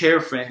that you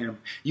care for him?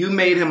 You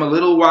made him a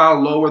little while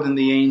lower than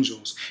the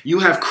angels. You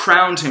have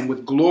crowned him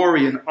with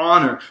glory and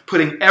honor,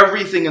 putting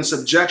everything in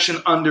subjection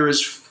under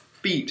his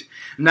feet.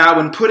 Now,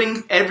 in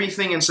putting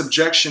everything in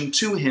subjection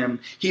to him,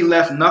 he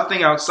left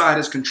nothing outside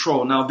his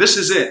control. Now, this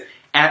is it.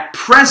 At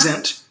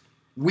present,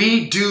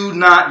 we do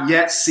not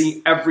yet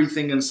see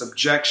everything in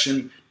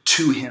subjection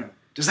to him.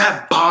 Does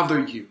that bother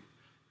you?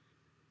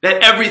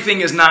 That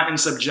everything is not in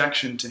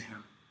subjection to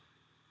him.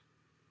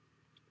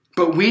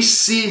 But we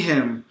see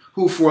him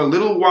who for a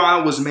little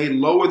while was made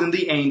lower than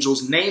the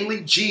angels,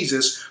 namely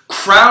Jesus,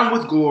 crowned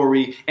with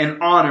glory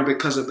and honor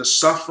because of the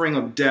suffering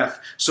of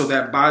death, so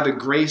that by the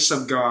grace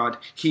of God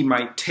he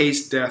might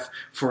taste death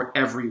for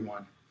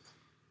everyone.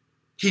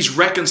 He's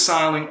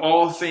reconciling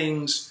all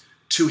things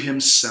to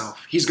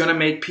himself. He's going to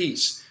make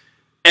peace.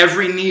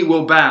 Every knee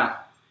will bow.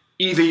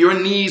 Either your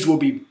knees will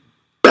be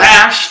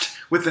bashed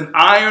with an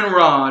iron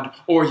rod,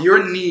 or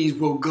your knees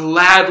will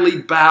gladly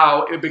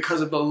bow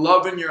because of the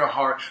love in your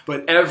heart,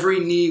 but every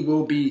knee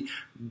will be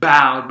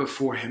bowed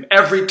before him.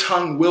 Every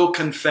tongue will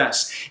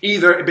confess,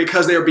 either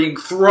because they're being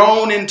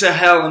thrown into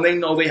hell and they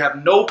know they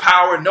have no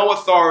power, no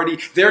authority,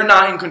 they're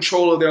not in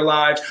control of their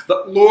lives.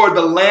 The Lord,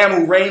 the Lamb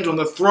who reigns on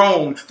the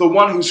throne, the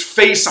one whose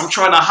face I'm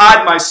trying to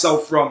hide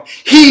myself from,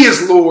 he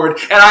is Lord,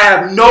 and I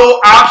have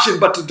no option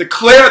but to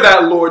declare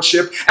that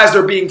lordship as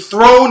they're being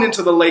thrown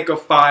into the lake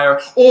of fire,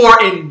 or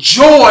in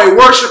joy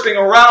worshiping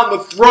around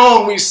the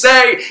throne we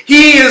say,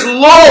 he is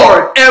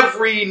Lord.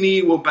 Every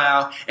knee will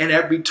bow and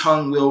every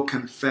tongue will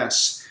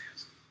confess.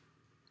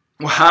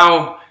 Well,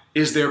 how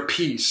is there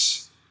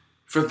peace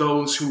for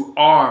those who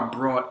are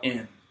brought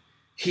in?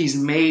 He's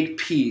made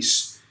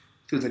peace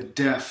through the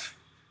death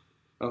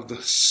of the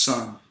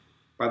Son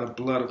by the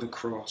blood of the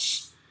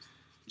cross.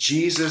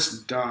 Jesus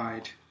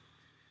died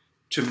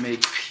to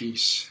make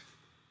peace.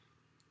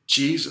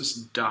 Jesus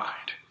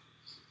died.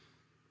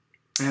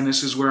 And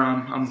this is where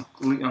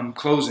I'm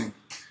closing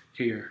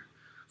here.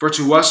 For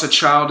to us a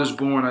child is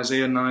born,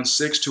 Isaiah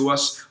 9:6, to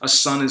us a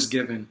son is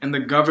given, and the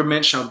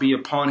government shall be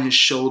upon his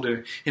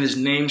shoulder, and his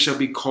name shall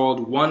be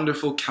called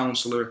Wonderful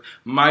Counselor,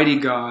 Mighty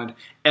God,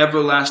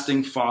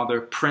 Everlasting Father,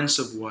 Prince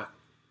of what?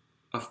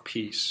 Of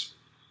peace.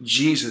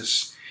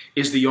 Jesus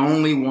is the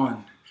only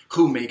one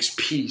who makes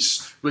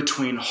peace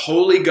between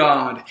holy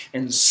God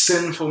and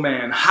sinful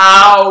man.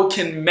 How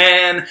can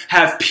man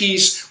have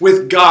peace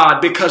with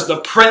God? Because the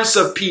Prince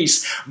of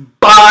Peace,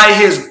 by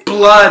his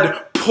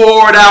blood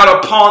poured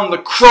out upon the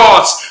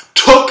cross,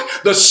 took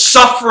the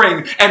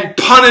suffering and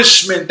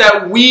punishment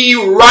that we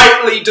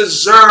rightly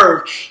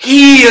deserve.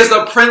 He is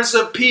the Prince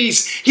of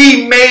Peace.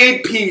 He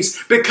made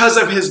peace because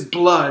of his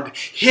blood.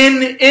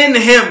 In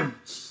him,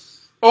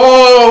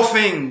 all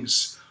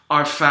things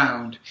are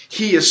found.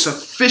 He is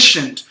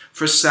sufficient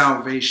for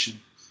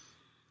salvation.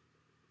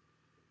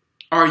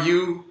 Are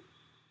you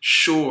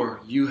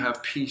sure you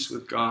have peace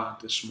with God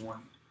this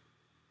morning?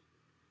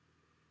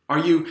 Are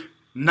you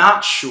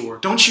not sure?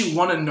 Don't you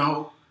want to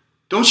know?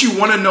 Don't you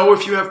want to know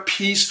if you have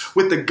peace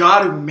with the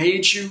God who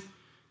made you?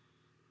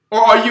 Or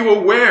are you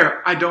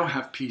aware, I don't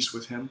have peace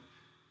with him?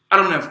 I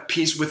don't have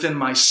peace within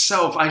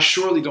myself. I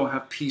surely don't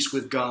have peace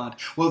with God.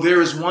 Well,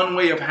 there is one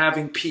way of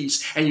having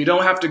peace, and you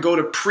don't have to go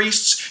to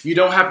priests. You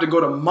don't have to go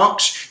to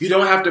monks. You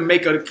don't have to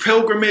make a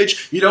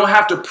pilgrimage. You don't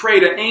have to pray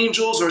to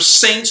angels or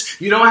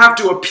saints. You don't have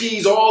to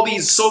appease all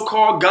these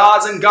so-called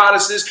gods and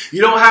goddesses.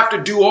 You don't have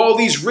to do all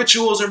these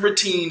rituals and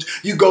routines.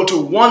 You go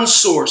to one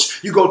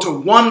source. You go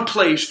to one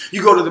place.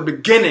 You go to the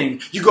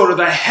beginning. You go to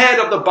the head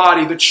of the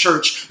body, the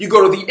church. You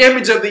go to the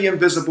image of the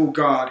invisible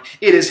God.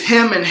 It is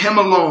him and him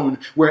alone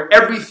where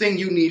everything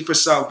you need for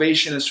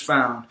salvation is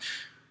found.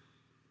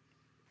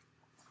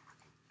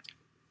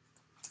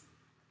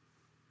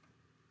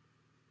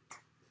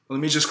 Let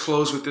me just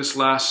close with this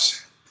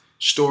last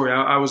story.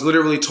 I was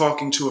literally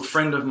talking to a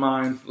friend of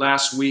mine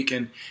last week,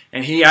 and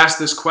he asked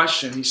this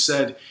question. He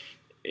said,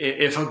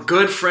 if a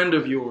good friend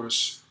of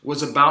yours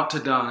was about to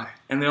die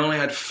and they only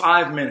had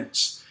 5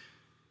 minutes,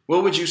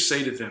 what would you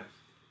say to them?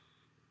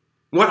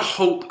 What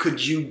hope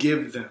could you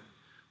give them?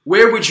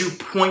 Where would you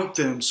point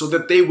them so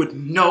that they would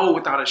know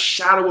without a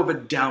shadow of a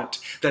doubt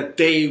that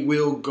they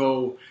will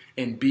go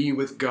and be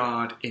with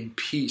God in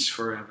peace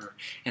forever?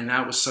 And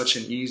that was such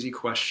an easy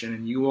question,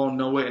 and you all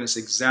know it, and it's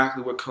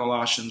exactly what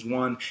Colossians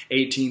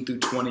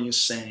 1:18-20 is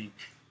saying.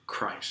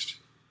 Christ.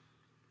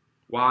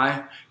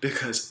 Why?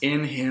 Because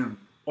in him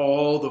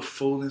all the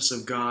fullness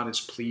of God is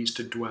pleased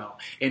to dwell.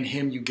 In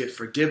him you get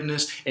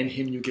forgiveness. In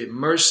him you get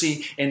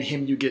mercy. In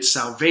him you get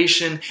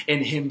salvation.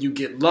 In him you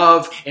get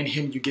love. In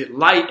him you get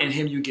light. In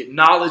him you get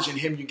knowledge. In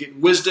him you get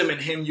wisdom. In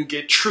him you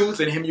get truth.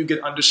 In him you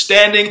get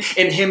understanding.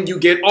 In him you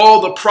get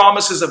all the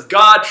promises of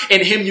God.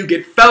 In him you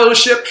get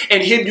fellowship.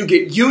 In him you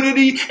get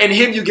unity. In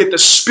him you get the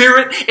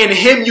Spirit. In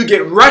him you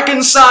get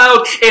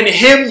reconciled. In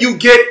him you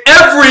get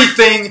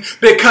everything,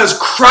 because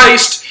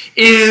Christ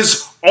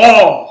is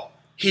all.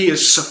 He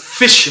is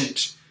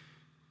sufficient.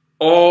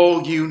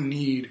 All you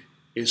need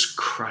is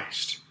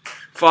Christ.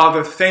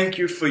 Father, thank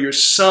you for your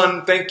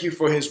Son. Thank you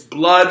for his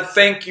blood.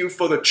 Thank you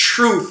for the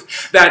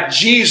truth that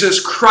Jesus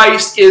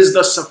Christ is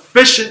the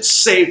sufficient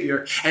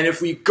Savior. And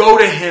if we go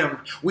to him,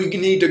 we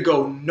need to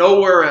go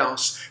nowhere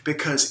else,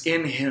 because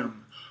in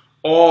him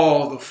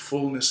all the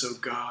fullness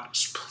of God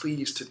is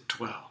pleased to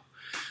dwell.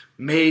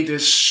 May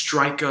this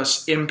strike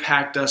us,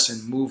 impact us,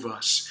 and move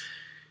us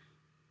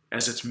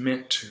as it's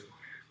meant to.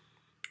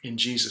 In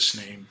Jesus'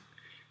 name,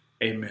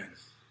 amen.